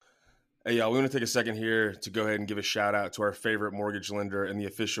Hey, y'all, we want to take a second here to go ahead and give a shout out to our favorite mortgage lender and the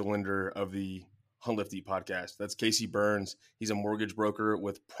official lender of the Hunt Lift Eat podcast. That's Casey Burns. He's a mortgage broker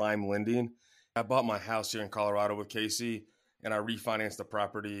with Prime Lending. I bought my house here in Colorado with Casey, and I refinanced the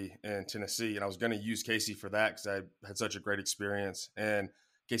property in Tennessee. And I was going to use Casey for that because I had such a great experience. And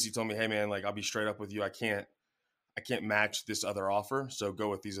Casey told me, "Hey, man, like I'll be straight up with you. I can't match this other offer, so go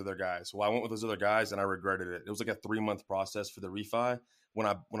with these other guys." Well, I went with those other guys, and I regretted it. It was like a 3-month process for the refi. When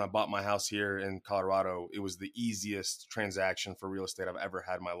I bought my house here in Colorado, it was the easiest transaction for real estate I've ever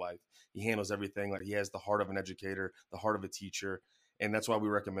had in my life. He handles everything like he has the heart of an educator, the heart of a teacher, and that's why we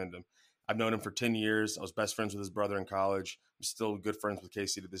recommend him. I've known him for 10 years. I was best friends with his brother in college. I'm still good friends with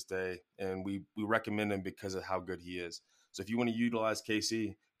Casey to this day, and we recommend him because of how good he is. So if you want to utilize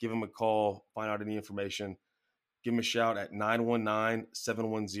Casey, give him a call, find out any information. Give him a shout at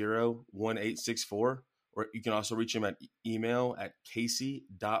 919-710-1864. Or you can also reach him at email at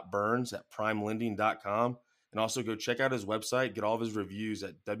casey.burns@primelending.com. And also go check out his website, get all of his reviews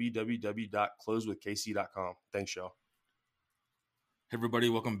at www.closewithcasey.com. Thanks, y'all. Hey, everybody.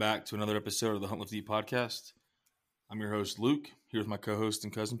 Welcome back to another episode of the Hunt Lift Eat podcast. I'm your host, Luke, here with my co-host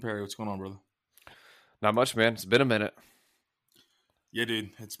and cousin, Perry. What's going on, brother? Not much, man. It's been a minute. Yeah,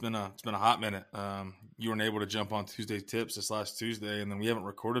 dude, it's been a hot minute. You weren't able to jump on Tuesday's tips this last Tuesday, and then we haven't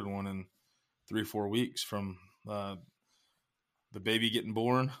recorded one in 3 or 4 weeks from the baby getting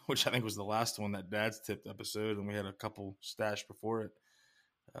born, which I think was the last one, that dad's tipped episode, and we had a couple stashed before it,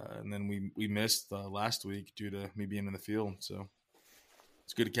 and then we missed last week due to me being in the field. So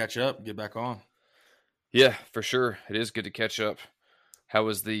it's good to catch up, get back on. Yeah, for sure. It is good to catch up. How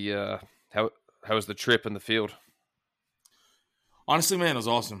was the how was the trip in the field? Honestly, man, it was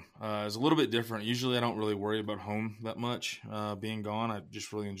awesome. It was a little bit different. Usually I don't really worry about home that much being gone. I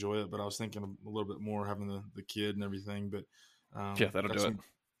just really enjoy it. But I was thinking a little bit more having the kid and everything. But Yeah, that'll do it.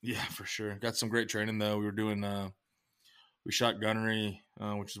 Yeah, for sure. Got some great training, though. We were doing we shot gunnery,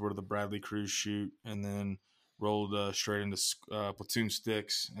 which is where the Bradley crews shoot, and then rolled straight into platoon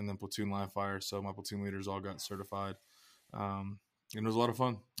sticks and then platoon live fire. So my platoon leaders all got certified. And it was a lot of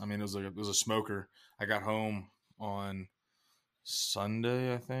fun. I mean, it was a smoker. I got home on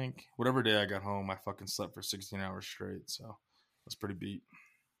Sunday, I think. Whatever day I got home, I fucking slept for 16 hours straight. So I was pretty beat.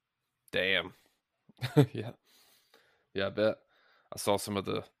 Damn. Yeah. Yeah, I bet. I saw some of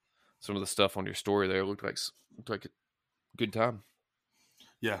the stuff on your story there. It looked like a good time.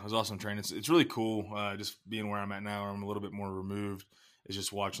 Yeah, it was awesome training. It's really cool just being where I'm at now. I'm a little bit more removed. It's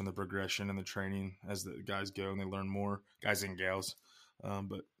just watching the progression and the training as the guys go and they learn more, guys and gals.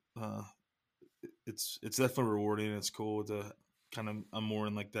 But it's definitely rewarding. It's cool to I'm more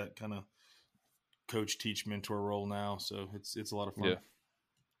in like that kind of coach, teach, mentor role now. So it's a lot of fun.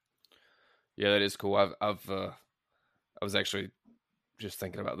 Yeah, that is cool. I was actually just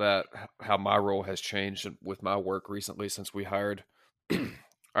thinking about that, how my role has changed with my work recently since we hired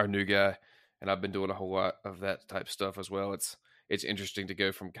our new guy, and I've been doing a whole lot of that type stuff as well. It's interesting to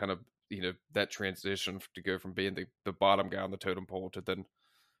go from kind of, that transition to go from being the bottom guy on the totem pole to then,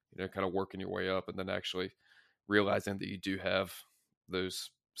 kind of working your way up, and then actually realizing that you do have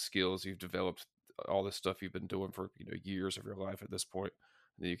those skills you've developed, all this stuff you've been doing for, years of your life at this point,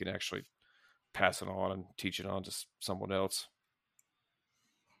 that you can actually pass it on and teach it on to someone else.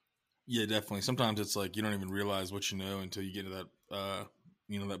 Yeah, definitely. Sometimes it's like you don't even realize what you know until you get to that,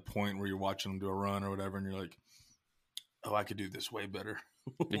 that point where you're watching them do a run or whatever, and you're like, "Oh, I could do this way better."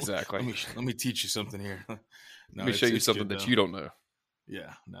 Exactly. let me teach you something here. No, let me show you something that you don't know.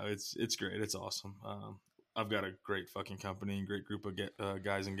 Yeah, no, it's great. It's awesome. I've got a great fucking company and great group of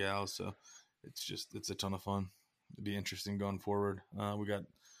guys and gals, so it's a ton of fun. It'd be interesting going forward. We're gonna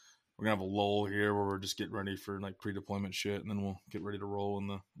have a lull here where we're just getting ready for like pre-deployment shit, and then we'll get ready to roll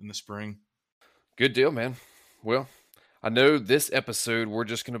in the spring. Good deal, man. Well, I know this episode we're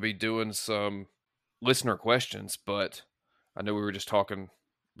just gonna be doing some listener questions, but I know we were just talking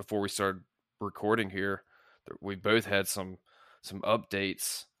before we started recording here that we both had some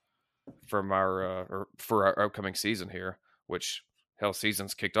updates from for our upcoming season here, which hell,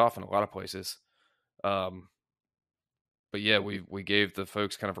 season's kicked off in a lot of places. But yeah, we gave the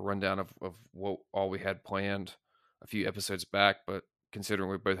folks kind of a rundown of what all we had planned a few episodes back, but considering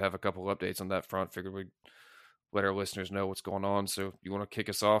we both have a couple updates on that front, figured we'd let our listeners know what's going on. So you want to kick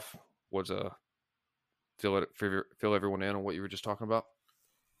us off? Fill everyone in on what you were just talking about?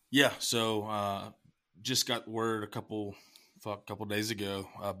 Yeah, so just got word a couple days ago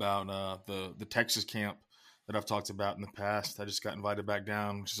about the Texas camp that I've talked about in the past. I just got invited back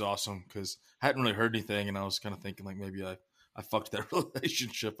down, which is awesome because I hadn't really heard anything, and I was kind of thinking like maybe I fucked that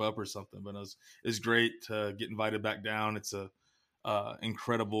relationship up or something. But it's great to get invited back down. It's a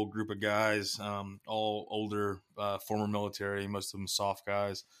incredible group of guys, all older, former military, most of them soft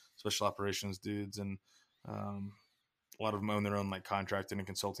guys, special operations dudes, and um, a lot of them own their own like contracting and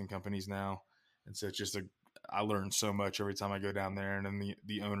consulting companies now. And so it's just I learn so much every time I go down there. And then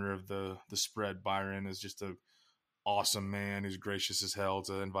the owner of the spread, Byron, is just a awesome man who's gracious as hell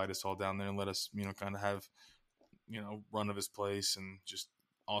to invite us all down there and let us, kind of have, run of his place, and just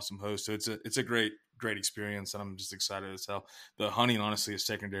awesome host. So it's a great experience, and I'm just excited as hell. The hunting honestly is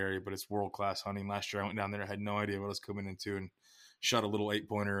secondary, but it's world class hunting. Last year I went down there, I had no idea what I was coming into, and shot a little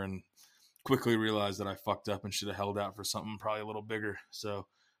 8-pointer, and quickly realized that I fucked up and should have held out for something probably a little bigger. So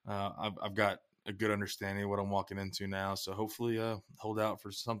I've got a good understanding of what I'm walking into now. So hopefully hold out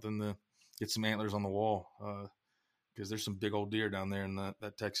for something to get some antlers on the wall, because there's some big old deer down there in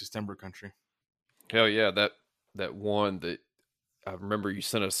that Texas timber country. Hell yeah, that one that I remember you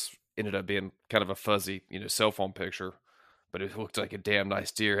sent us ended up being kind of a fuzzy, cell phone picture, but it looked like a damn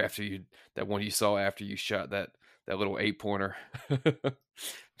nice deer after that one you saw after you shot that little 8-pointer.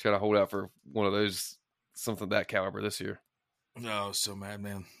 Try to hold out for one of those, something that caliber this year. Oh, so mad,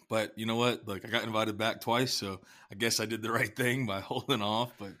 man. But you know what? Like, I got invited back twice, so I guess I did the right thing by holding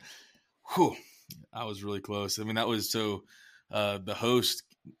off. But whew, I was really close. I mean, that was so the host,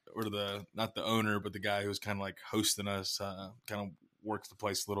 or not the owner, but the guy who was kind of like hosting us, kind of works the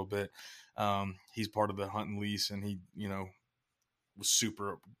place a little bit. He's part of the hunt and lease, and he, was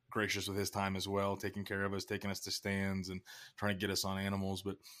super gracious with his time as well, taking care of us, taking us to stands and trying to get us on animals.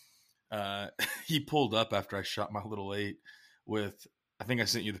 But he pulled up after I shot my little 8 with, I think I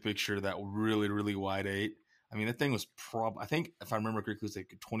sent you the picture of that really, really wide 8. I mean, that thing was I think if I remember correctly, it was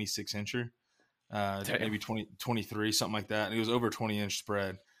like a 26 incher, maybe 23, something like that. And it was over 20-inch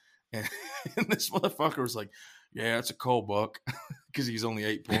spread. And, and this motherfucker was like, yeah, it's a cold buck, because he's only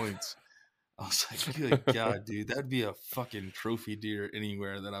 8 points. I was like, good God, dude, that'd be a fucking trophy deer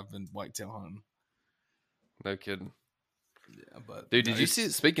anywhere that I've been whitetail hunting. No kidding. Yeah, but dude, did you see?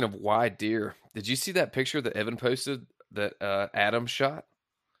 Speaking of wide deer, did you see that picture that Evan posted that Adam shot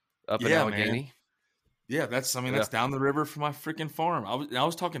up in Allegheny? Man. Yeah, that's down the river from my freaking farm. I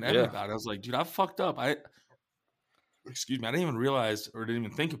was talking to Evan about it. I was like, dude, I fucked up. Excuse me, I didn't even realize, or didn't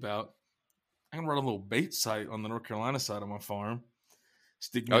even think about, I can run a little bait site on the North Carolina side of my farm,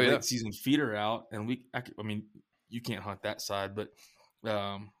 stick me a late season feeder out, and I mean, you can't hunt that side, but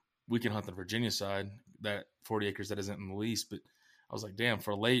we can hunt the Virginia side, that 40 acres that isn't in the lease. But I was like, damn,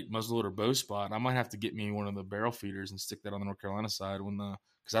 for a late muzzleloader bow spot, I might have to get me one of the barrel feeders and stick that on the North Carolina side,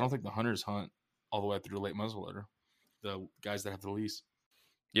 because I don't think the hunters hunt all the way through the late muzzleloader, the guys that have the lease.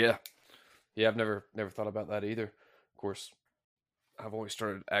 Yeah, I've never thought about that either. Of course, I've only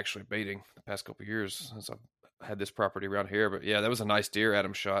started actually baiting the past couple of years since I've had this property around here. But yeah, that was a nice deer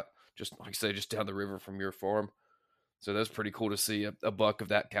Adam shot, just like I say, just down the river from your farm. So that's pretty cool to see a buck of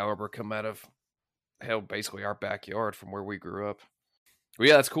that caliber come out of, hell, basically our backyard from where we grew up. Well,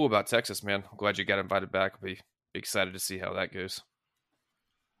 yeah, that's cool about Texas, man. I'm glad you got invited back. I'll be excited to see how that goes.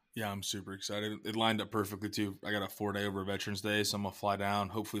 Yeah, I'm super excited. It lined up perfectly too. I got a 4-day over Veterans Day, so I'm gonna fly down.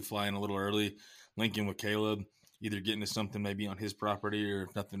 Hopefully, fly in a little early, link in with Caleb, either get into something maybe on his property, or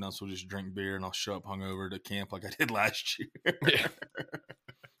if nothing else, we'll just drink beer and I'll show up hungover to camp like I did last year.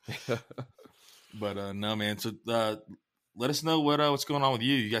 Yeah. But no, man. So let us know what's going on with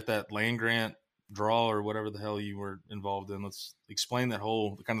you. You got that land grant draw or whatever the hell you were involved in. Let's explain that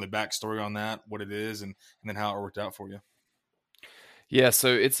whole kind of the backstory on that, what it is, and then how it worked out for you. Yeah,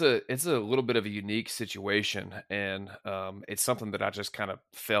 so it's a little bit of a unique situation, and it's something that I just kind of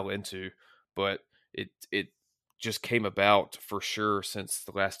fell into, but it just came about for sure since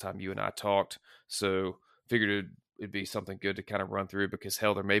the last time you and I talked. So figured it'd be something good to kind of run through, because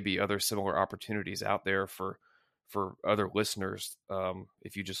hell, there may be other similar opportunities out there for other listeners.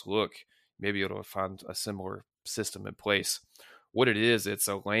 If you just look, maybe it'll find a similar system in place. What it is, it's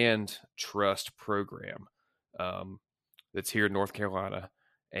a land trust program. That's here in North Carolina,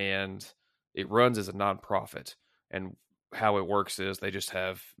 and it runs as a nonprofit. And how it works is they just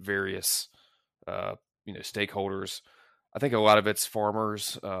have various, stakeholders. I think a lot of it's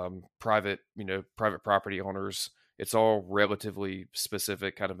farmers, private property owners. It's all relatively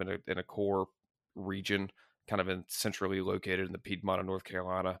specific, kind of in a core region, kind of centrally located in the Piedmont of North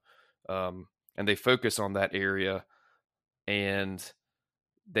Carolina, and they focus on that area, and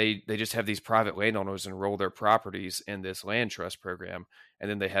they just have these private landowners enroll their properties in this land trust program, and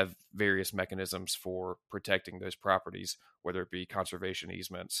then they have various mechanisms for protecting those properties, whether it be conservation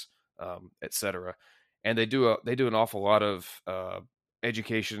easements, etc. And they do an awful lot of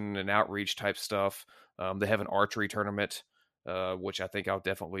education and outreach type stuff. They have an archery tournament, which I think I'll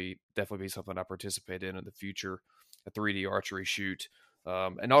definitely be something I participate in the future. a 3D archery shoot,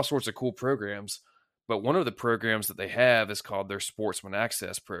 and all sorts of cool programs. But one of the programs that they have is called their Sportsman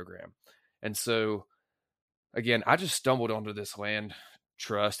Access program. And so, again, I just stumbled onto this land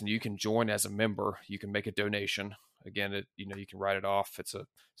trust, and you can join as a member. You can make a donation. Again, you can write it off. It's a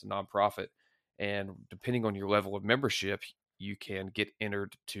nonprofit, and depending on your level of membership, you can get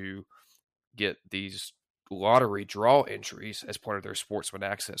entered to get these lottery draw entries as part of their Sportsman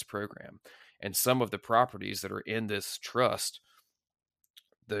Access program. And some of the properties that are in this trust,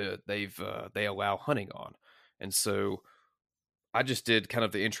 they allow hunting on. And so I just did kind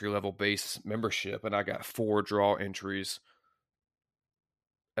of the entry level base membership, and I got 4 draw entries,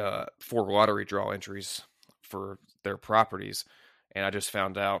 4 lottery draw entries for their properties. And I just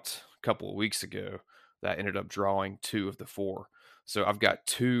found out a couple of weeks ago that I ended up drawing 2 of the 4. So I've got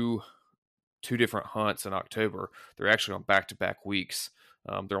two different hunts in October. They're actually on back-to-back weeks.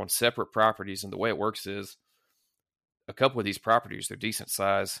 They're on separate properties, and the way it works is a couple of these properties, they're decent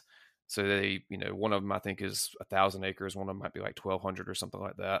size. So they, one of them I think is 1,000 acres. One of them might be like 1,200 or something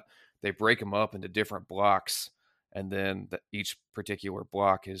like that. They break them up into different blocks, and then each particular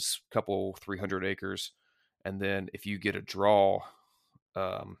block is a couple 300 acres. And then if you get a draw,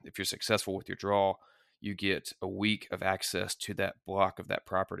 if you're successful with your draw, you get a week of access to that block of that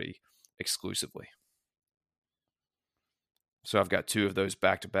property exclusively. So I've got 2 of those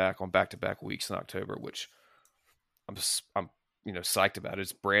back-to-back on back-to-back weeks in October, which I'm psyched about.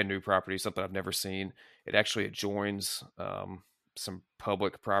 It's brand new property, something I've never seen. It actually adjoins some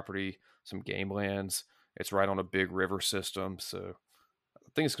public property, some game lands. It's right on a big river system, so I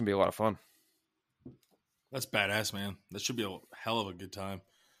think it's gonna be a lot of fun. That's badass, man. That should be a hell of a good time,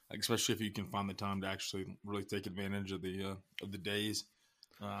 like, especially if you can find the time to actually really take advantage of the days.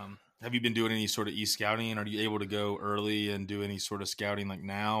 Have you been doing any sort of e-scouting? Are you able to go early and do any sort of scouting like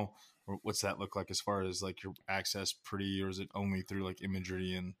now? Or what's that look like as far as like your access or is it only through like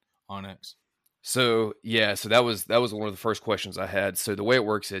imagery and Onyx? So that was one of the first questions I had. So the way it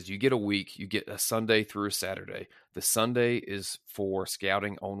works is you get a week, you get a Sunday through a Saturday. The Sunday is for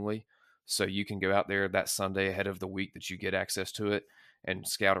scouting only. So you can go out there that Sunday ahead of the week that you get access to it and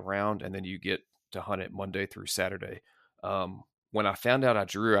scout around, and then you get to hunt it Monday through Saturday. When I found out I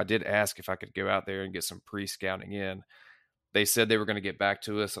drew, I did ask if I could go out there and get some pre-scouting in. They said they were going to get back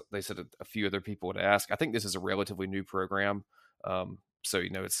to us. They said a few other people would ask. I think this is a relatively new program. So,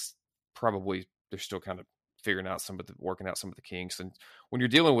 it's probably, they're still kind of working out some of the kinks. And when you're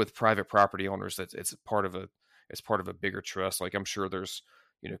dealing with private property owners, it's part of a bigger trust. Like, I'm sure there's,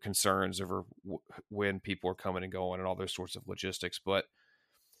 concerns over when people are coming and going and all those sorts of logistics, but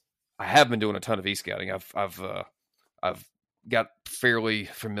I have been doing a ton of e-scouting. I've got fairly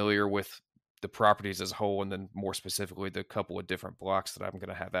familiar with the properties as a whole, and then more specifically the couple of different blocks that I'm going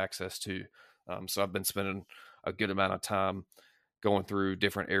to have access to. So I've been spending a good amount of time going through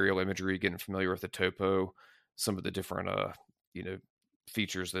different aerial imagery, getting familiar with the topo, some of the different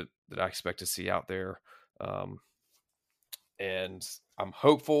features that I expect to see out there. And I'm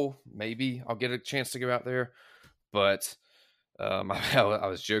hopeful maybe I'll get a chance to go out there, but I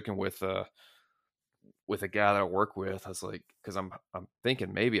was joking with a guy that I work with. I was like, because I'm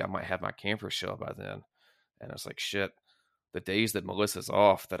thinking maybe I might have my camper shell by then, and I was like, shit, the days that Melissa's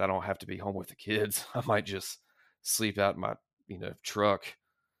off, that I don't have to be home with the kids, I might just sleep out in my truck,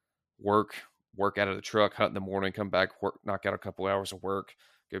 work out of the truck, hunt in the morning, come back, work, knock out a couple hours of work,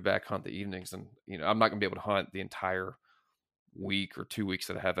 go back, hunt the evenings, and I'm not gonna be able to hunt the entire week or 2 weeks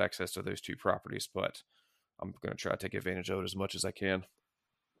that I have access to those 2 properties, but I'm gonna try to take advantage of it as much as I can.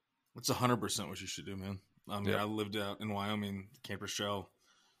 That's 100% what you should do, man. I mean, Yeah. I lived out in Wyoming, camper shell.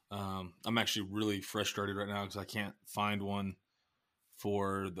 I'm actually really frustrated right now because I can't find one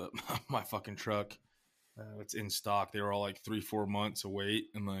for my fucking truck. It's in stock. They were all like 3-4 months of wait,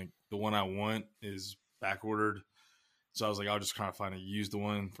 and like the one I want is back ordered. So I was like, I'll just kind of find a used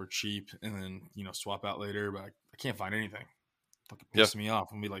one for cheap and then swap out later. But I can't find anything. Fucking pisses me off.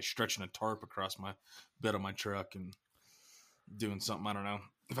 I'm gonna be like stretching a tarp across my bed of my truck and doing something. I don't know.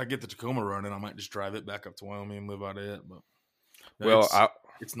 If I get the Tacoma running, I might just drive it back up to Wyoming and live out of it. But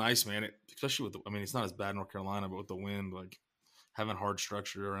it's nice, man. Especially with it's not as bad in North Carolina, but with the wind, like having hard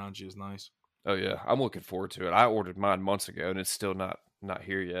structure around you is nice. Oh yeah, I'm looking forward to it. I ordered mine months ago, and it's still not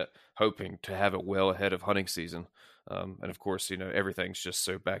here yet. Hoping to have it well ahead of hunting season, and of course, everything's just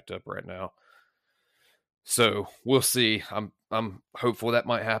so backed up right now. So we'll see. I'm hopeful that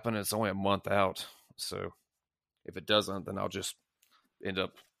might happen. It's only a month out, so if it doesn't, then I'll just end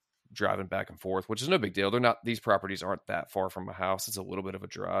up driving back and forth, which is no big deal. These properties aren't that far from my house. It's a little bit of a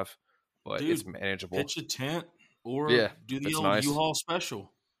drive, but it's manageable. Pitch a tent or do the old nice. U-Haul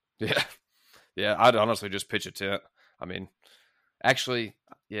special. Yeah. Yeah, I'd honestly just pitch a tent. I mean, actually,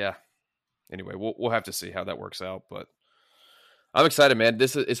 yeah. Anyway, we'll have to see how that works out, but I'm excited, man.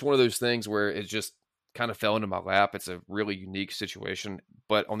 It's one of those things where it just kind of fell into my lap. It's a really unique situation,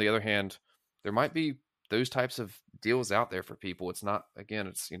 but on the other hand, there might be those types of deals out there for people. It's not, again,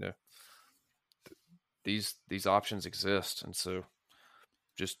 it's, these options exist, and so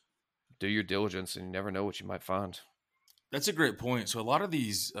just do your diligence, and you never know what you might find. That's a great point. So a lot of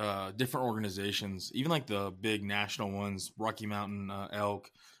these different organizations, even like the big national ones, Rocky Mountain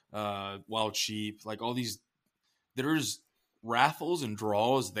Elk, Wild Sheep, like all these, there's raffles and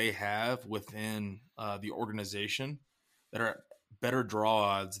draws they have within the organization that are better draw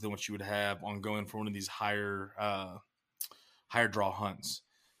odds than what you would have on going for one of these higher draw hunts,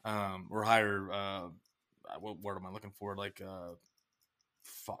 or higher. What word am I looking for? Like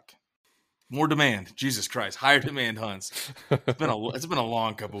fuck. More demand, Jesus Christ! Higher demand hunts. It's been a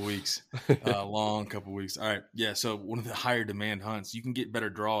long couple weeks, long couple weeks. All right, yeah. So one of the higher demand hunts, you can get better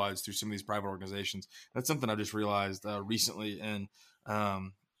draw odds through some of these private organizations. That's something I just realized recently, and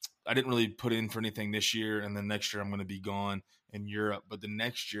I didn't really put in for anything this year. And then next year I'm going to be gone in Europe, but the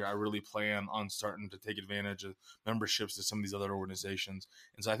next year I really plan on starting to take advantage of memberships to some of these other organizations.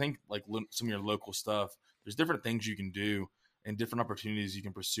 And so I think like some of your local stuff, there's different things you can do and different opportunities you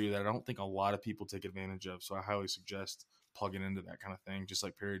can pursue that I don't think a lot of people take advantage of. So I highly suggest plugging into that kind of thing, just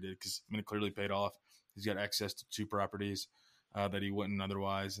like Perry did, because it clearly paid off. He's got access to 2 properties that he wouldn't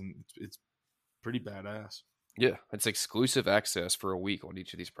otherwise, and it's pretty badass. Yeah, it's exclusive access for a week on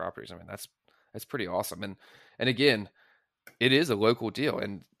each of these properties. I mean, that's pretty awesome. And again, it is a local deal,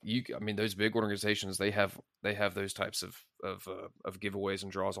 and I mean, those big organizations, they have those types of giveaways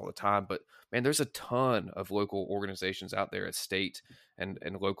and draws all the time. But man, there's a ton of local organizations out there at state and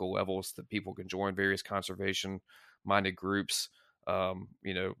local levels that people can join, various conservation minded groups,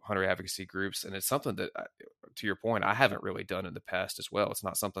 hunter advocacy groups, and it's something that, to your point, I haven't really done in the past as well. It's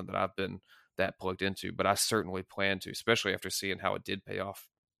not something that I've been that plugged into, but I certainly plan to, especially after seeing how it did pay off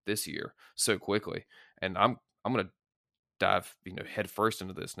this year so quickly. And I'm going to dive head first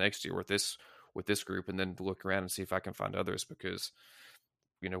into this next year with this group, and then look around and see if I can find others, because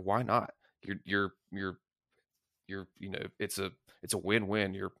why not? You're it's a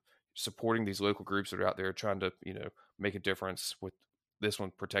win-win. You're supporting these local groups that are out there trying to make a difference, with this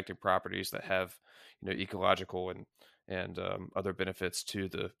one protecting properties that have ecological and other benefits to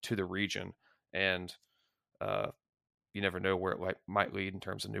the region, and you never know where it might lead in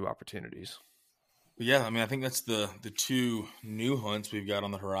terms of new opportunities. Yeah, I mean, I think that's the 2 new hunts we've got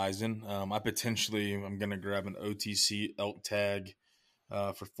on the horizon. I'm going to grab an OTC elk tag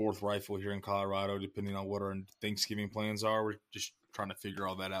for 4th rifle here in Colorado, depending on what our Thanksgiving plans are. We're just trying to figure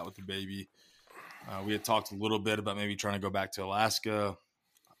all that out with the baby. We had talked a little bit about maybe trying to go back to Alaska,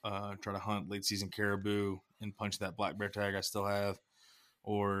 try to hunt late season caribou and punch that black bear tag I still have,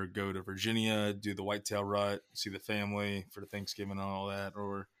 or go to Virginia, do the whitetail rut, see the family for the Thanksgiving and all that,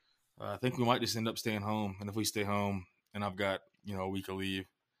 or I think we might just end up staying home. And if we stay home and I've got, a week of leave,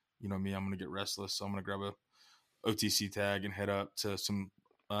 me, I'm going to get restless. So I'm going to grab a OTC tag and head up to some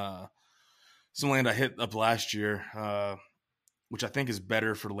land I hit up last year, which I think is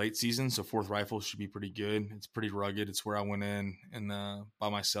better for late season. So 4th rifle should be pretty good. It's pretty rugged. It's where I went in and by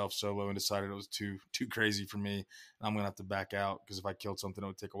myself solo and decided it was too crazy for me. I'm going to have to back out, because if I killed something, it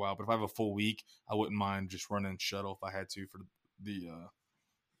would take a while. But if I have a full week, I wouldn't mind just running shuttle if I had to for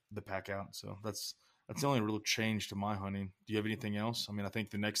the pack out. So that's the only real change to my hunting. Do you have anything else? I mean, I think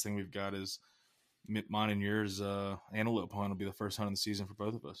the next thing we've got is mine and yours. Antelope hunt will be the first hunt of the season for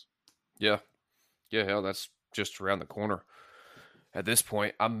both of us. Yeah, hell, that's just around the corner. At this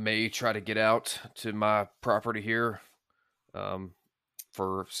point, I may try to get out to my property here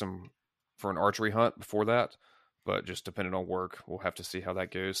for an archery hunt before that, but just depending on work, we'll have to see how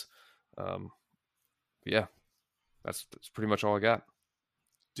that goes. Yeah, that's pretty much all I got.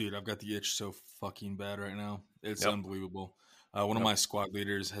 Dude, I've got the itch so fucking bad right now. It's unbelievable. One of my squad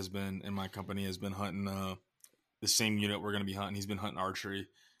leaders has been in my company, has been hunting the same unit we're going to be hunting. He's been hunting archery,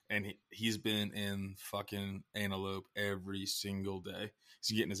 and he's been in fucking antelope every single day.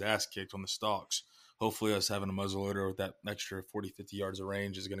 He's getting his ass kicked on the stalks. Hopefully us having a muzzleloader with that extra 40, 50 yards of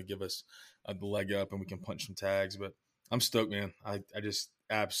range is going to give us the leg up, and we can punch some tags. But I'm stoked, man. I just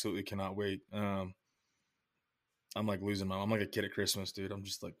absolutely cannot wait. I'm like losing I'm like a kid at Christmas, dude. I'm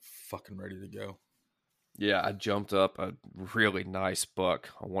just like fucking ready to go. Yeah, I jumped up a really nice buck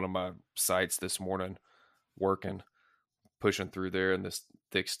on one of my sites this morning, working, pushing through there in this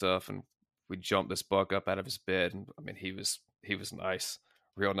thick stuff, and we jumped this buck up out of his bed, and I mean he was nice,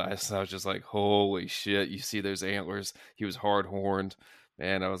 real nice. And I was just like, holy shit! You see those antlers? He was hard horned,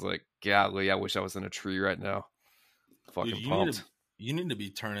 man, I was like, golly, I wish I was in a tree right now. Fucking Dude, pumped. you need to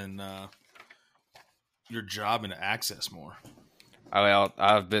be turning your job into Access more.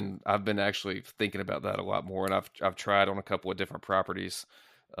 I've been actually thinking about that a lot more, and I've tried on a couple of different properties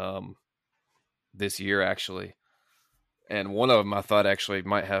this year actually, and one of them I thought actually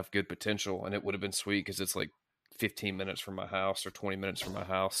might have good potential, and it would have been sweet because it's like 15 minutes from my house or 20 minutes from my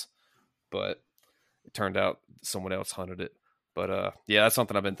house, but it turned out someone else hunted it. But yeah, that's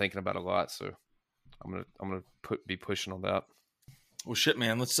something I've been thinking about a lot. So I'm gonna be pushing on that. Well, shit,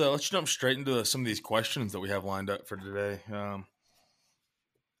 man. Let's jump straight into some of these questions that we have lined up for today.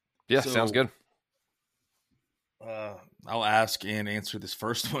 Yeah, sounds good. I'll ask and answer this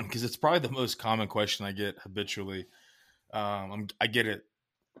first one because it's probably the most common question I get habitually. I get it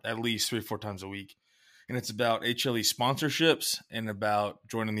at least 3 or 4 times a week, and it's about HLE sponsorships and about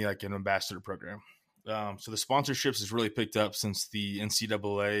joining the an ambassador program. So the sponsorships has really picked up since the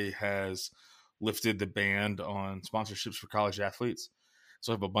NCAA has lifted the ban on sponsorships for college athletes.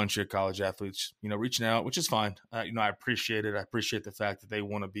 So I have a bunch of college athletes, reaching out, which is fine. I appreciate it. I appreciate the fact that they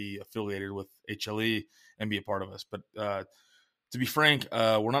want to be affiliated with HLE and be a part of us. But to be frank,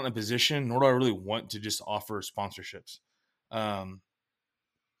 we're not in a position, nor do I really want to just offer sponsorships.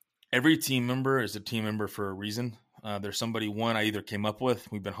 Every team member is a team member for a reason. There's somebody, one, I either came up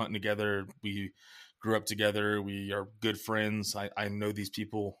with. We've been hunting together. We grew up together. We are good friends. I know these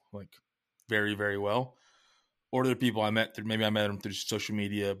people very, very well. Or they're people I met through, maybe I met them through social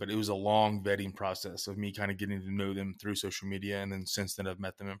media, but it was a long vetting process of me kind of getting to know them through social media. And then since then I've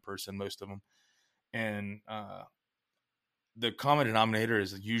met them in person, most of them. And the common denominator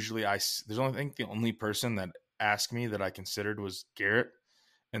is usually there's only, I think the only person that asked me that I considered was Garrett.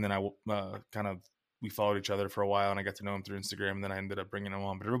 And then we followed each other for a while and I got to know him through Instagram and then I ended up bringing him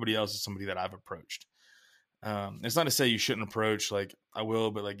on. But everybody else is somebody that I've approached. It's not to say you shouldn't approach, I will,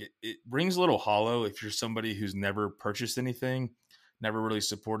 but it rings a little hollow if you're somebody who's never purchased anything, never really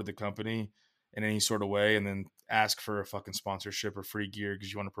supported the company in any sort of way, and then ask for a fucking sponsorship or free gear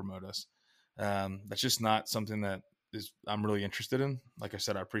because you want to promote us. That's just not something that I'm really interested in. Like I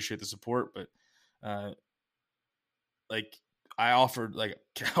said, I appreciate the support, but I offered, I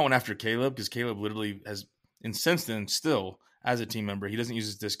went after Caleb because Caleb literally has, and since then still as a team member, he doesn't use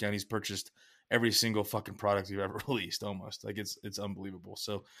his discount. He's purchased every single fucking product we've ever released, almost. It's unbelievable.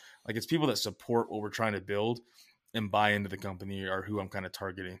 So it's people that support what we're trying to build and buy into the company are who I'm kind of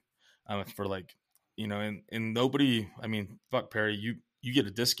targeting for and nobody, fuck Perry, you get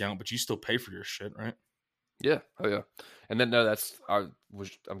a discount, but you still pay for your shit, right? Yeah. Oh yeah. And then no,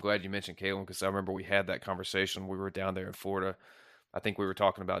 I'm glad you mentioned Caitlin because I remember we had that conversation. We were down there in Florida. I think we were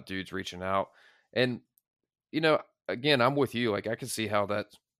talking about dudes reaching out, and again, I'm with you. I can see how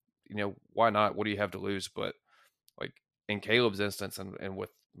that, why not? What do you have to lose? But in Caleb's instance, and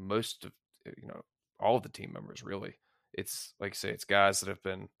with most of, all of the team members, really, it's like I say, it's guys that have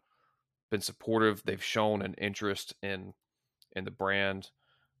been supportive. They've shown an interest in the brand,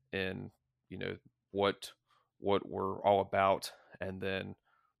 in what we're all about, and then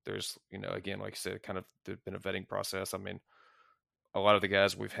there's again, like I said, kind of there's been a vetting process. I mean, a lot of the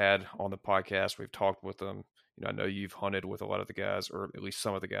guys we've had on the podcast, we've talked with them. I know you've hunted with a lot of the guys, or at least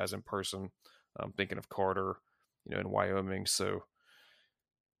some of the guys in person. I'm thinking of Carter, in Wyoming. So,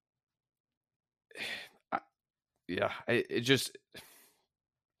 it just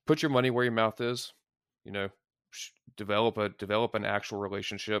put your money where your mouth is. Develop an actual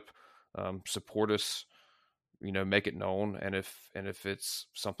relationship. Support us. Make it known, and if it's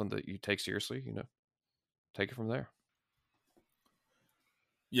something that you take seriously, take it from there.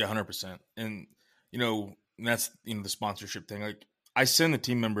 Yeah, 100%. And that's the sponsorship thing. I send the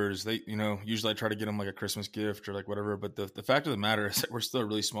team members, they usually I try to get them a Christmas gift or whatever. But the fact of the matter is that we're still a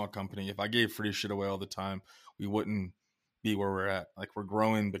really small company. If I gave free shit away all the time, we wouldn't be where we're at. We're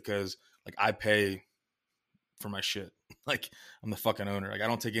growing because I pay for my shit. I'm the fucking owner. I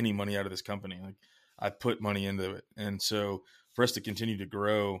don't take any money out of this company. I put money into it. And so for us to continue to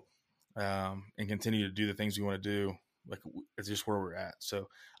grow and continue to do the things we want to do, it's just where we're at. So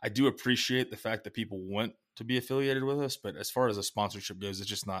I do appreciate the fact that people want to be affiliated with us, but as far as a sponsorship goes, it's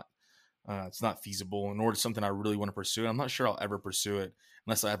just not feasible, nor is something I really want to pursue. I'm not sure I'll ever pursue it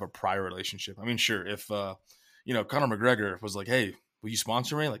unless I have a prior relationship. Sure, if Conor McGregor was like, hey, will you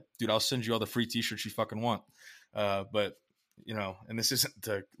sponsor me? Dude, I'll send you all the free t-shirts you fucking want. But and this isn't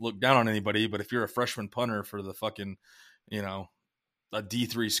to look down on anybody, but if you're a freshman punter for the fucking, a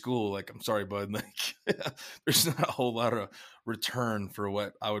D3 school, I'm sorry, bud, there's not a whole lot of return for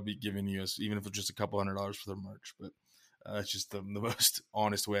what I would be giving you, even if it's just a couple $100 for the merch. But it's just the most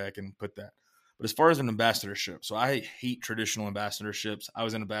honest way I can put that. But as far as an ambassadorship, so I hate traditional ambassadorships. I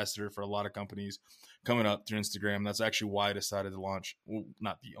was an ambassador for a lot of companies coming up through Instagram. That's actually why I decided to launch. Well,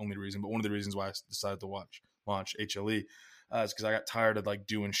 not the only reason, but one of the reasons why I decided to launch HLE. Is because I got tired of like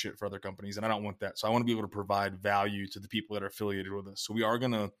doing shit for other companies, and I don't want that. So I want to be able to provide value to the people that are affiliated with us. So we are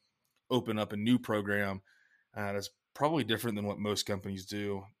going to open up a new program that's probably different than what most companies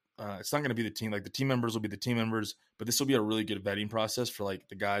do. It's not going to be the team. Like the team members will be the team members, but this will be a really good vetting process for like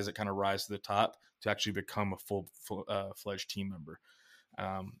the guys that kind of rise to the top to actually become a full-fledged team member.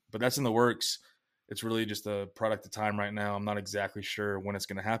 But that's in the works. It's really just a product of time right now. I'm not exactly sure when it's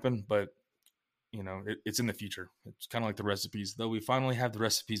going to happen, but it's in the future. It's kind of like the recipes, though. We finally have the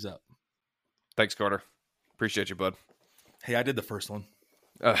recipes up. Thanks, Carter. Appreciate you, bud. Hey, I did the first one.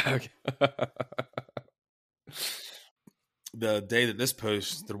 Okay. The day that this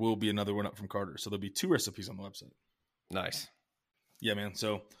posts, there will be another one up from Carter. So there'll be 2 recipes on the website. Nice. Yeah, man.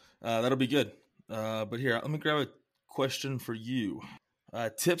 So that'll be good. But here, let me grab a question for you.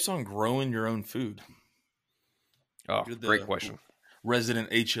 Tips on growing your own food. Oh, great question. Resident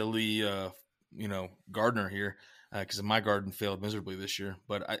HLE, gardener here, because my garden failed miserably this year.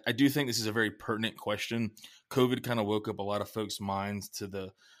 But I do think this is a very pertinent question. COVID kind of woke up a lot of folks' minds to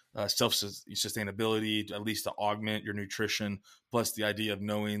the self-sustainability, at least to augment your nutrition, plus the idea of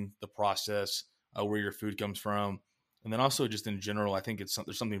knowing the process, where your food comes from. And then also just in general, I think there's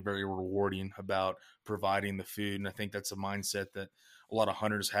something very rewarding about providing the food. And I think that's a mindset that a lot of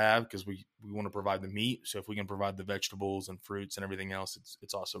hunters have, because we want to provide the meat. So if we can provide the vegetables and fruits and everything else,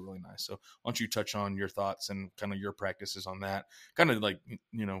 it's also really nice. So why don't you touch on your thoughts and kind of your practices on that? Kind of like,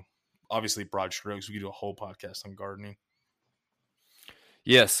 obviously broad strokes. We could do a whole podcast on gardening.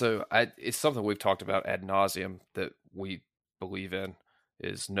 Yeah, so it's something we've talked about ad nauseum that we believe in,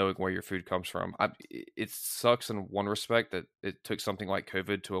 is knowing where your food comes from. It sucks in one respect that it took something like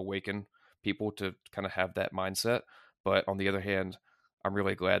COVID to awaken people to kind of have that mindset. But on the other hand, I'm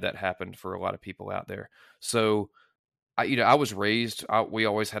really glad that happened for a lot of people out there. So I was raised, we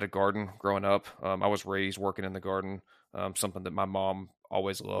always had a garden growing up. I was raised working in the garden, something that my mom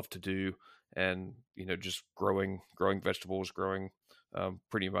always loved to do. And, just growing vegetables, growing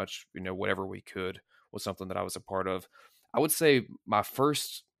pretty much, whatever we could was something that I was a part of. I would say my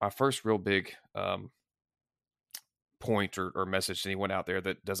first real big point or message to anyone out there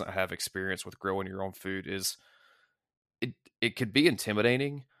that doesn't have experience with growing your own food is it could be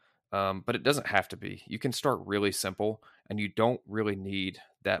intimidating, but it doesn't have to be. You can start really simple, and you don't really need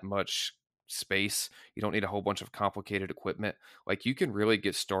that much space. You don't need a whole bunch of complicated equipment. Like, you can really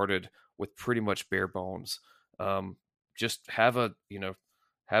get started with pretty much bare bones. Just have a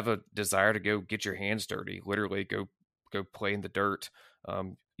desire to go get your hands dirty. Literally, go play in the dirt.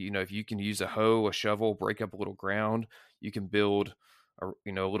 If you can use a hoe, a shovel, break up a little ground, you can build a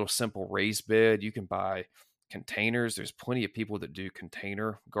little simple raised bed. You can buy containers. There's plenty of people that do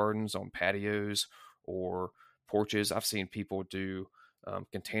container gardens on patios or porches. I've seen people do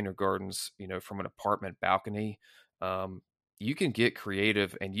container gardens, from an apartment balcony. You can get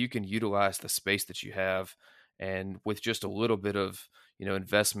creative, and you can utilize the space that you have. And with just a little bit of,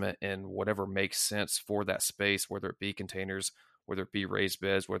 investment in whatever makes sense for that space, whether it be containers, whether it be raised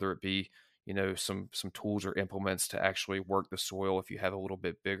beds, whether it be, some tools or implements to actually work the soil if you have a little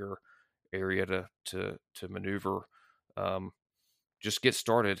bit bigger area to maneuver. Just get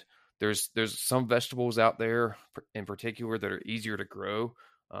started. There's some vegetables out there in particular that are easier to grow.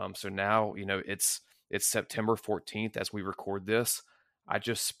 So now, it's September 14th as we record this. I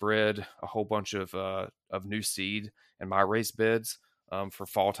just spread a whole bunch of new seed in my raised beds for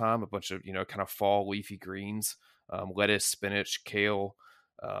fall time, a bunch of, kind of fall leafy greens, lettuce, spinach, kale,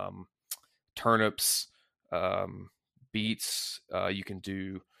 turnips, beets. You can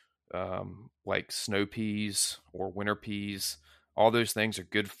do like snow peas or winter peas. All those things are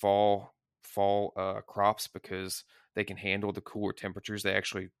good fall crops because they can handle the cooler temperatures. They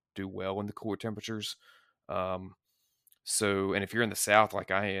actually do well in the cooler temperatures. So, and if you're in the South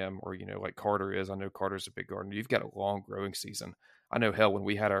like I am, or, like Carter is, I know Carter's a big gardener, you've got a long growing season. I know, hell, when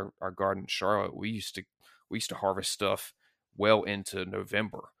we had our garden in Charlotte, we used to harvest stuff well into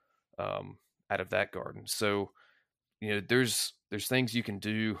November out of that garden. So, there's things you can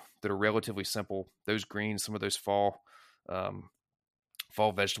do that are relatively simple. Those greens, some of those fall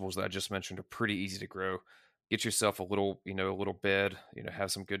vegetables that I just mentioned are pretty easy to grow. Get yourself a little bed,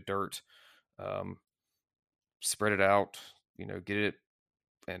 have some good dirt, spread it out, get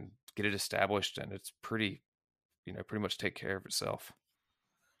it established, and it's pretty much take care of itself.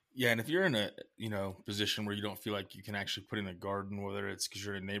 Yeah, and if you're in a position where you don't feel like you can actually put in a garden, whether it's because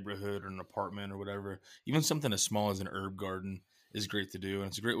you're in a neighborhood or an apartment or whatever, even something as small as an herb garden is great to do, and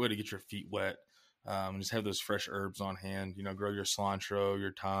it's a great way to get your feet wet. Just have those fresh herbs on hand. Grow your cilantro,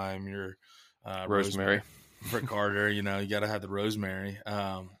 your thyme, your Rosemary. Rick Carter. You got to have the rosemary.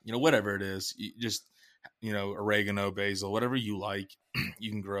 Whatever it is, you just oregano, basil, whatever you like.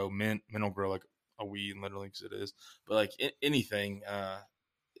 You can grow mint. Mint will grow like a weed, literally, because it is. But like anything,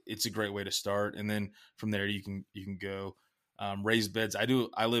 it's a great way to start, and then from there you can go. Raised beds. I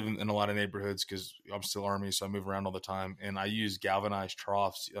live in a lot of neighborhoods because I'm still Army, so I move around all the time. And I use galvanized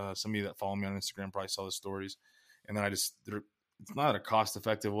troughs. Some of you that follow me on Instagram probably saw the stories. And then it's not a cost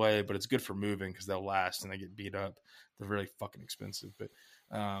effective way, but it's good for moving because they'll last and they get beat up. They're really fucking expensive. But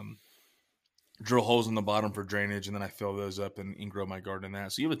drill holes in the bottom for drainage, and then I fill those up and grow my garden in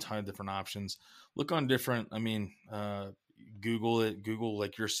that. So you have a ton of different options. Look on different. Google it. Google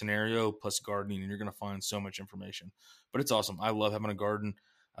like your scenario plus gardening, and you're going to find so much information. But it's awesome. I love having a garden.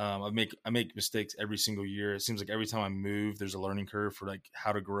 I make mistakes every single year. It seems like every time I move, there's a learning curve for like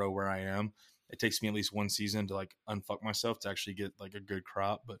how to grow where I am. It takes me at least one season to like unfuck myself to actually get like a good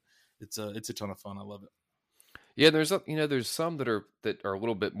crop. But it's a ton of fun. I love it. Yeah, there's some that are a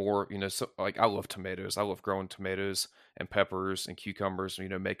little bit more, so like I love tomatoes. I love growing tomatoes and peppers and cucumbers,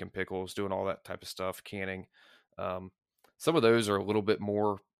 making pickles, doing all that type of stuff, canning. Some of those are a little bit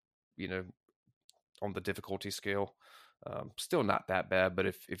more, on the difficulty scale. Still not that bad, but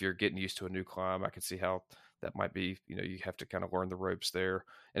if you're getting used to a new climb, I can see how that might be, you have to kind of learn the ropes there.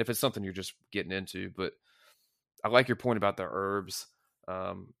 And if it's something you're just getting into, but I like your point about the herbs.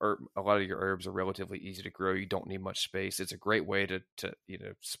 Or a lot of your herbs are relatively easy to grow. You don't need much space. It's a great way to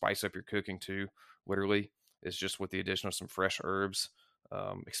spice up your cooking too. Literally, it's just with the addition of some fresh herbs.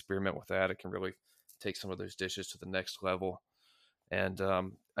 Experiment with that. It can really take some of those dishes to the next level. And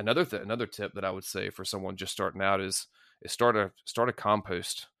another tip that I would say for someone just starting out is start a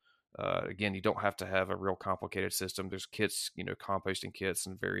compost. Again, you don't have to have a real complicated system. There's kits, composting kits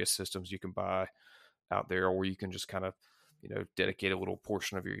and various systems you can buy out there, or you can just kind of dedicate a little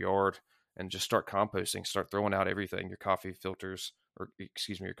portion of your yard and just start composting. Start throwing out everything: your coffee filters, or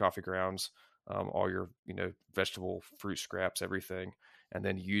your coffee grounds, all your vegetable, fruit scraps, everything, and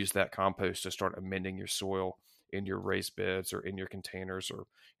then use that compost to start amending your soil in your raised beds or in your containers, or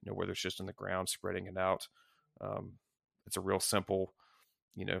whether it's just in the ground, spreading it out. It's a real simple,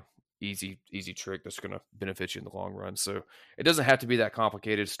 easy trick that's going to benefit you in the long run. So it doesn't have to be that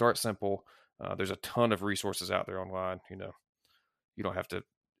complicated. Start simple. There's a ton of resources out there online. You don't have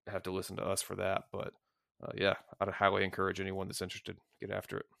to listen to us for that, but yeah, I'd highly encourage anyone that's interested to get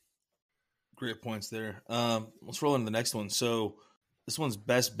after it. Great points there. Let's roll into the next one. So this one's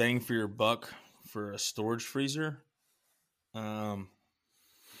best bang for your buck for a storage freezer.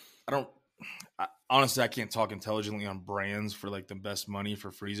 Honestly, I can't talk intelligently on brands for like the best money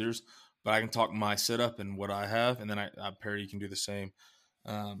for freezers, but I can talk my setup and what I have, and then I Perry, you can do the same.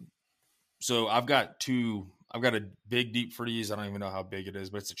 So I've got a big deep freeze. I don't even know how big it is,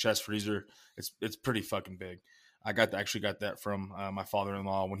 but it's a chest freezer. It's pretty fucking big. I actually got that from my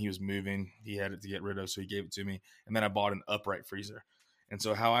father-in-law when he was moving. He had it to get rid of, so he gave it to me. And then I bought an upright freezer. And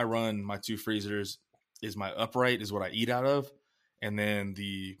so how I run my two freezers is my upright is what I eat out of, and then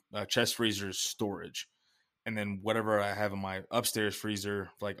the chest freezer is storage. And then whatever I have in my upstairs freezer,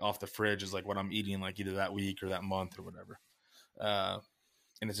 like off the fridge, is like what I'm eating, like either that week or that month or whatever.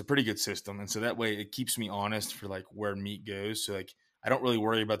 And it's a pretty good system. And so that way it keeps me honest for like where meat goes. So like I don't really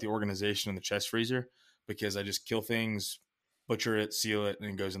worry about the organization in the chest freezer because I just kill things, butcher it, seal it, and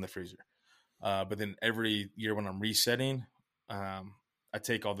it goes in the freezer. But then every year when I'm resetting, I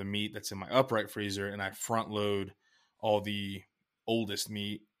take all the meat that's in my upright freezer and I front load all the oldest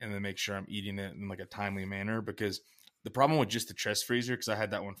meat and then make sure I'm eating it in like a timely manner. Because the problem with just the chest freezer, because I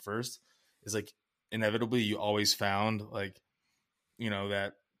had that one first, is like inevitably you always found like,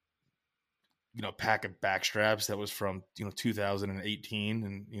 that, pack of back straps that was from, 2018.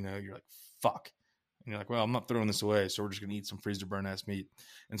 And, you're like, fuck. And you're like, well, I'm not throwing this away. So we're just going to eat some freezer burn ass meat.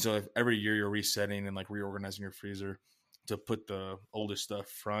 And so if every year you're resetting and like reorganizing your freezer to put the oldest stuff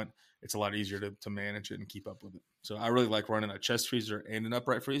front, it's a lot easier to manage it and keep up with it. So I really like running a chest freezer and an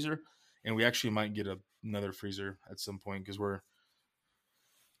upright freezer. And we actually might get another freezer at some point because we're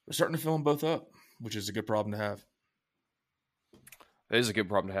starting to fill them both up, which is a good problem to have. It is a good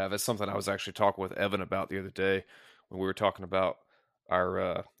problem to have. It's something I was actually talking with Evan about the other day when we were talking about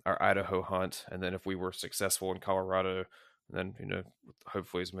our Idaho hunt, and then if we were successful in Colorado, and then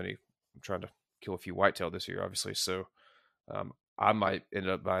hopefully as many. I'm trying to kill a few whitetail this year, obviously. So I might end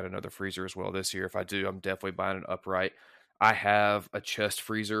up buying another freezer as well this year. If I do, I'm definitely buying an upright. I have a chest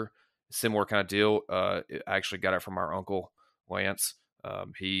freezer, similar kind of deal. I actually got it from our uncle Lance.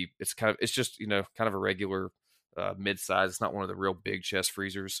 It's just kind of a regular mid-size. It's not one of the real big chest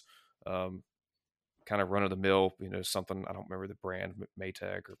freezers. kind of run of the mill, something, I don't remember the brand,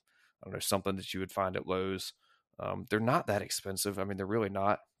 Maytag, or I don't know, something that you would find at Lowe's. They're not that expensive. I mean, they're really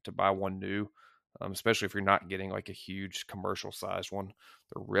not to buy one new, especially if you're not getting like a huge commercial sized one.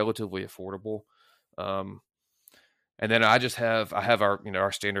 They're relatively affordable. And then I have our,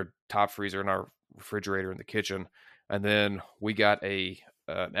 our standard top freezer and our refrigerator in the kitchen. And then we got an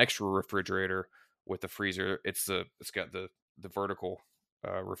extra refrigerator with the freezer. It's got the vertical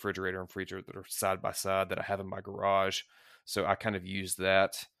refrigerator and freezer that are side by side that I have in my garage. So I kind of use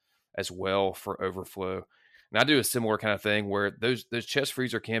that as well for overflow. And I do a similar kind of thing where those chest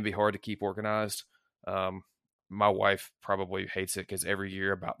freezer can be hard to keep organized. My wife probably hates it because every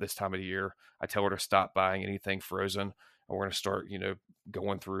year about this time of the year, I tell her to stop buying anything frozen. And we're going to start,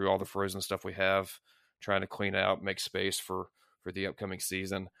 going through all the frozen stuff we have, trying to clean out, make space for the upcoming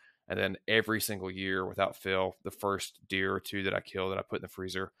season. And then every single year without fail, the first deer or two that I kill that I put in the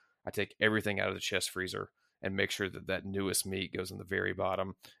freezer, I take everything out of the chest freezer and make sure that newest meat goes in the very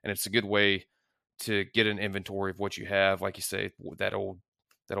bottom. And it's a good way to get an inventory of what you have. Like you say, that old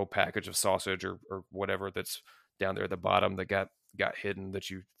package of sausage or whatever that's down there at the bottom that got hidden that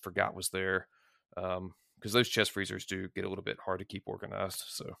you forgot was there. Because those chest freezers do get a little bit hard to keep organized.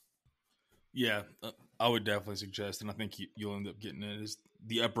 So, yeah, I would definitely suggest, and I think you'll end up getting it, is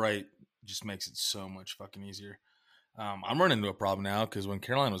the upright just makes it so much fucking easier. I'm running into a problem now because when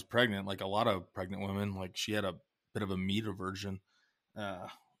Caroline was pregnant, like a lot of pregnant women, like she had a bit of a meat aversion,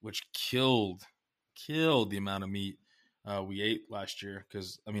 which killed the amount of meat we ate last year.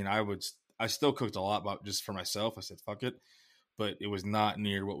 Because I mean, I still cooked a lot, but just for myself, I said fuck it. But it was not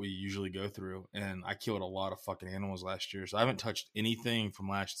near what we usually go through, and I killed a lot of fucking animals last year. So I haven't touched anything from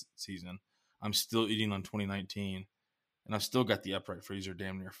last season. I'm still eating on 2019, and I've still got the upright freezer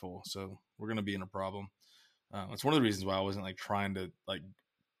damn near full. So we're gonna be in a problem. It's one of the reasons why I wasn't like trying to like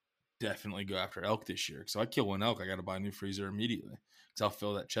definitely go after elk this year. So I kill one elk, I got to buy a new freezer immediately because I'll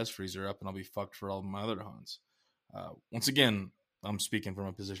fill that chest freezer up and I'll be fucked for all of my other hunts. Once again, I'm speaking from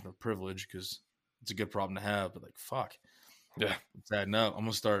a position of privilege because it's a good problem to have, but like, fuck. yeah. It's adding up. I'm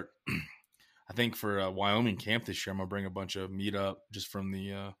going to start, I think for Wyoming camp this year, I'm going to bring a bunch of meat up just from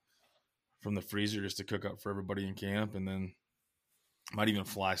the freezer just to cook up for everybody in camp. And then might even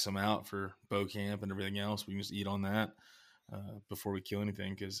fly some out for bow camp and everything else. We can just eat on that before we kill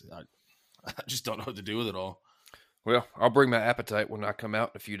anything because I just don't know what to do with it all. Well, I'll bring my appetite when I come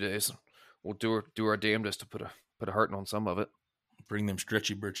out in a few days. We'll do our damnedest to put a hurting on some of it. Bring them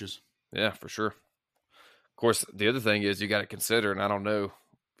stretchy britches. Yeah, for sure. Of course, the other thing is you got to consider, and I don't know,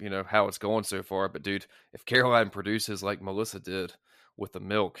 how it's going so far, but dude, if Caroline produces like Melissa did with the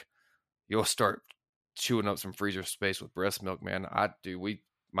milk, you'll start chewing up some freezer space with breast milk, man.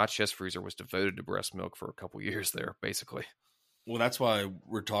 My chest freezer was devoted to breast milk for a couple years there, basically. Well, that's why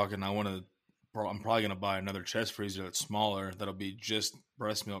we're talking. I'm probably going to buy another chest freezer that's smaller. That'll be just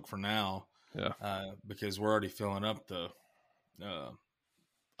breast milk for now. Yeah. Because we're already filling up the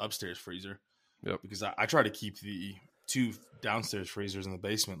upstairs freezer. Yep. Because I try to keep the 2 downstairs freezers in the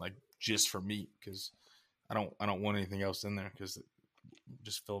basement like just for meat because I don't want anything else in there because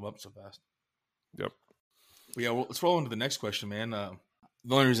just fill them up so fast. Yep. Well, yeah, well, let's roll into the next question, man.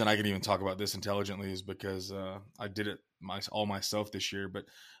 The only reason I can even talk about this intelligently is because I did it all myself this year, but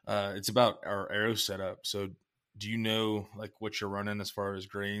it's about our arrow setup. So do you know like what you're running as far as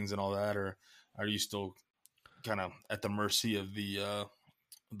grains and all that, or are you still kind of at the mercy of the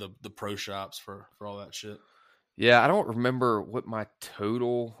pro shops for all that shit? Yeah, I don't remember what my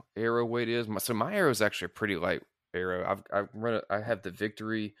total arrow weight is. So my arrow is actually a pretty light arrow. I have the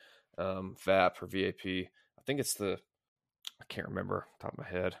Victory VAP or VAP. I think it's I can't remember off the top of my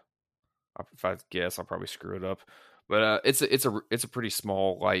head. If I guess, I'll probably screw it up. But it's a pretty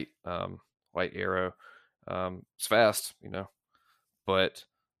small light arrow. It's fast, but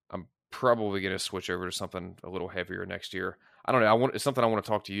I'm probably going to switch over to something a little heavier next year. I don't know. It's something I want to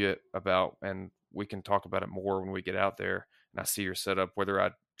talk to you about, and we can talk about it more when we get out there and I see your setup, whether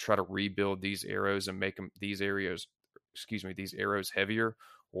I try to rebuild these arrows and make these arrows heavier,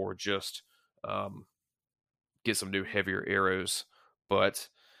 or just get some new heavier arrows. But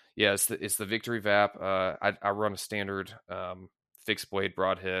yeah, it's the Victory VAP. I run a standard fixed blade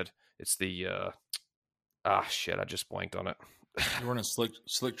broadhead. It's the I just blanked on it. You're running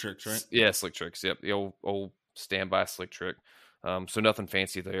slick tricks, right? Yeah, slick tricks. Yep, the old standby slick trick. So nothing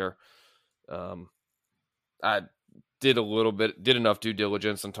fancy there. I did enough due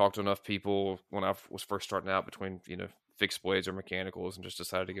diligence and talked to enough people when I was first starting out between fixed blades or mechanicals, and just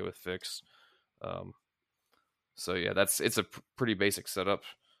decided to go with fixed. So yeah, it's a pretty basic setup,